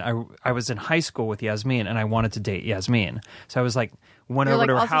Yasmin. I was in high school with Yasmin, and I wanted to date Yasmin. So I was like, went You're over like,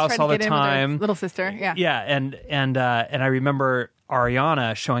 to her I'll just house try to all the get in with her time. little sister. Yeah. Yeah, and I remember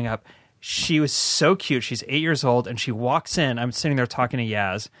Ariana showing up. She was so cute. She's 8 years old, and she walks in. I'm sitting there talking to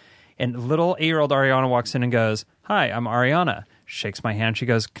Yaz, and little 8-year-old Ariana walks in and goes, "Hi, I'm Ariana." Shakes my hand. She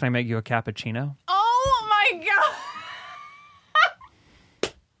goes, "Can I make you a cappuccino?" Oh my God!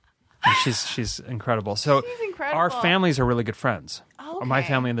 And she's incredible. So She's incredible. our families are really good friends. Okay. My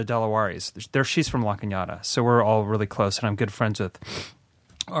family and the Delawares. She's from La Cañada, so we're all really close, and I'm good friends with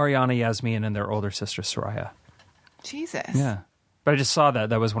Ariana, Yasmin, and their older sister Soraya. Jesus. Yeah. But I just saw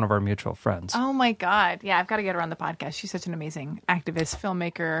that was one of our mutual friends. Oh my God. Yeah, I've got to get her on the podcast. She's such an amazing activist,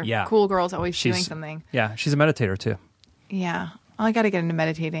 filmmaker. Yeah. Cool girl's always doing something. Yeah, she's a meditator too. Yeah. I got to get into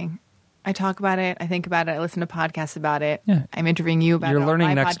meditating. I talk about it. I think about it. I listen to podcasts about it. Yeah. I'm interviewing you about it. You're on learning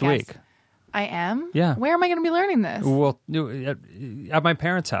my next podcast. week. I am? Yeah. Where am I going to be learning this? Well, at my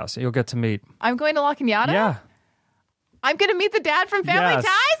parents' house, you'll get to meet. I'm going to La Cañada? Yeah. I'm going to meet the dad from Family Yes.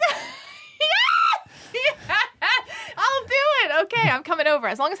 Ties? Yes! I'll do it. Okay, I'm coming over.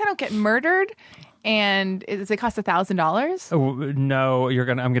 As long as I don't get murdered. And does it cost $1,000? Oh, no,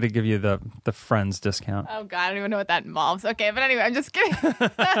 I'm gonna give you the friends discount. Oh, God, I don't even know what that involves. Okay, but anyway, I'm just kidding.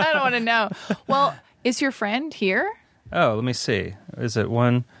 I don't want to know. Well, is your friend here? Oh, let me see. Is it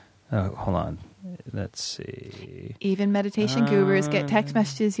one? Oh, hold on. Let's see. Even meditation gurus get text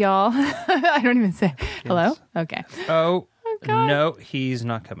messages, y'all. I don't even say hello. Okay. Oh, God. no, he's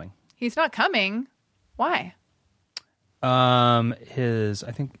not coming. He's not coming. Why?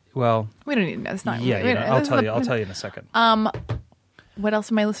 I think. Well, We don't need to know. It's not. yeah, we- I'll tell you. I'll tell you in a second. What else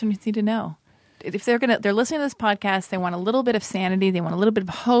do my listeners need to know? If they're listening to this podcast, they want a little bit of sanity, they want a little bit of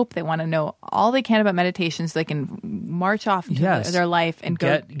hope, they want to know all they can about meditation so they can march off into Yes. their life and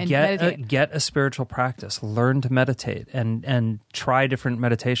go and meditate. Get a spiritual practice. Learn to meditate and try different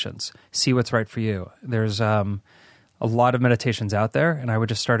meditations. See what's right for you. There's a lot of meditations out there, and I would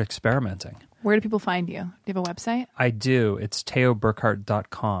just start experimenting. Where do people find you? Do you have a website? I do. It's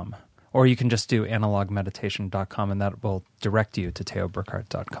teoburkhart.com. Or you can just do analogmeditation.com, and that will direct you to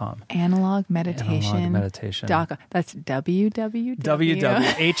teoburkhart.com. Analogmeditation. That's www.http://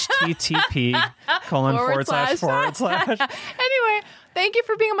 Anyway, thank you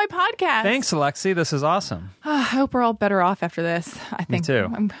for being on my podcast. Thanks, Alexi. This is awesome. I hope we're all better off after this. I think. Me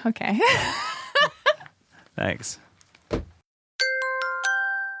too. Okay. Thanks.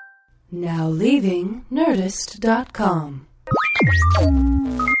 Now leaving Nerdist.com.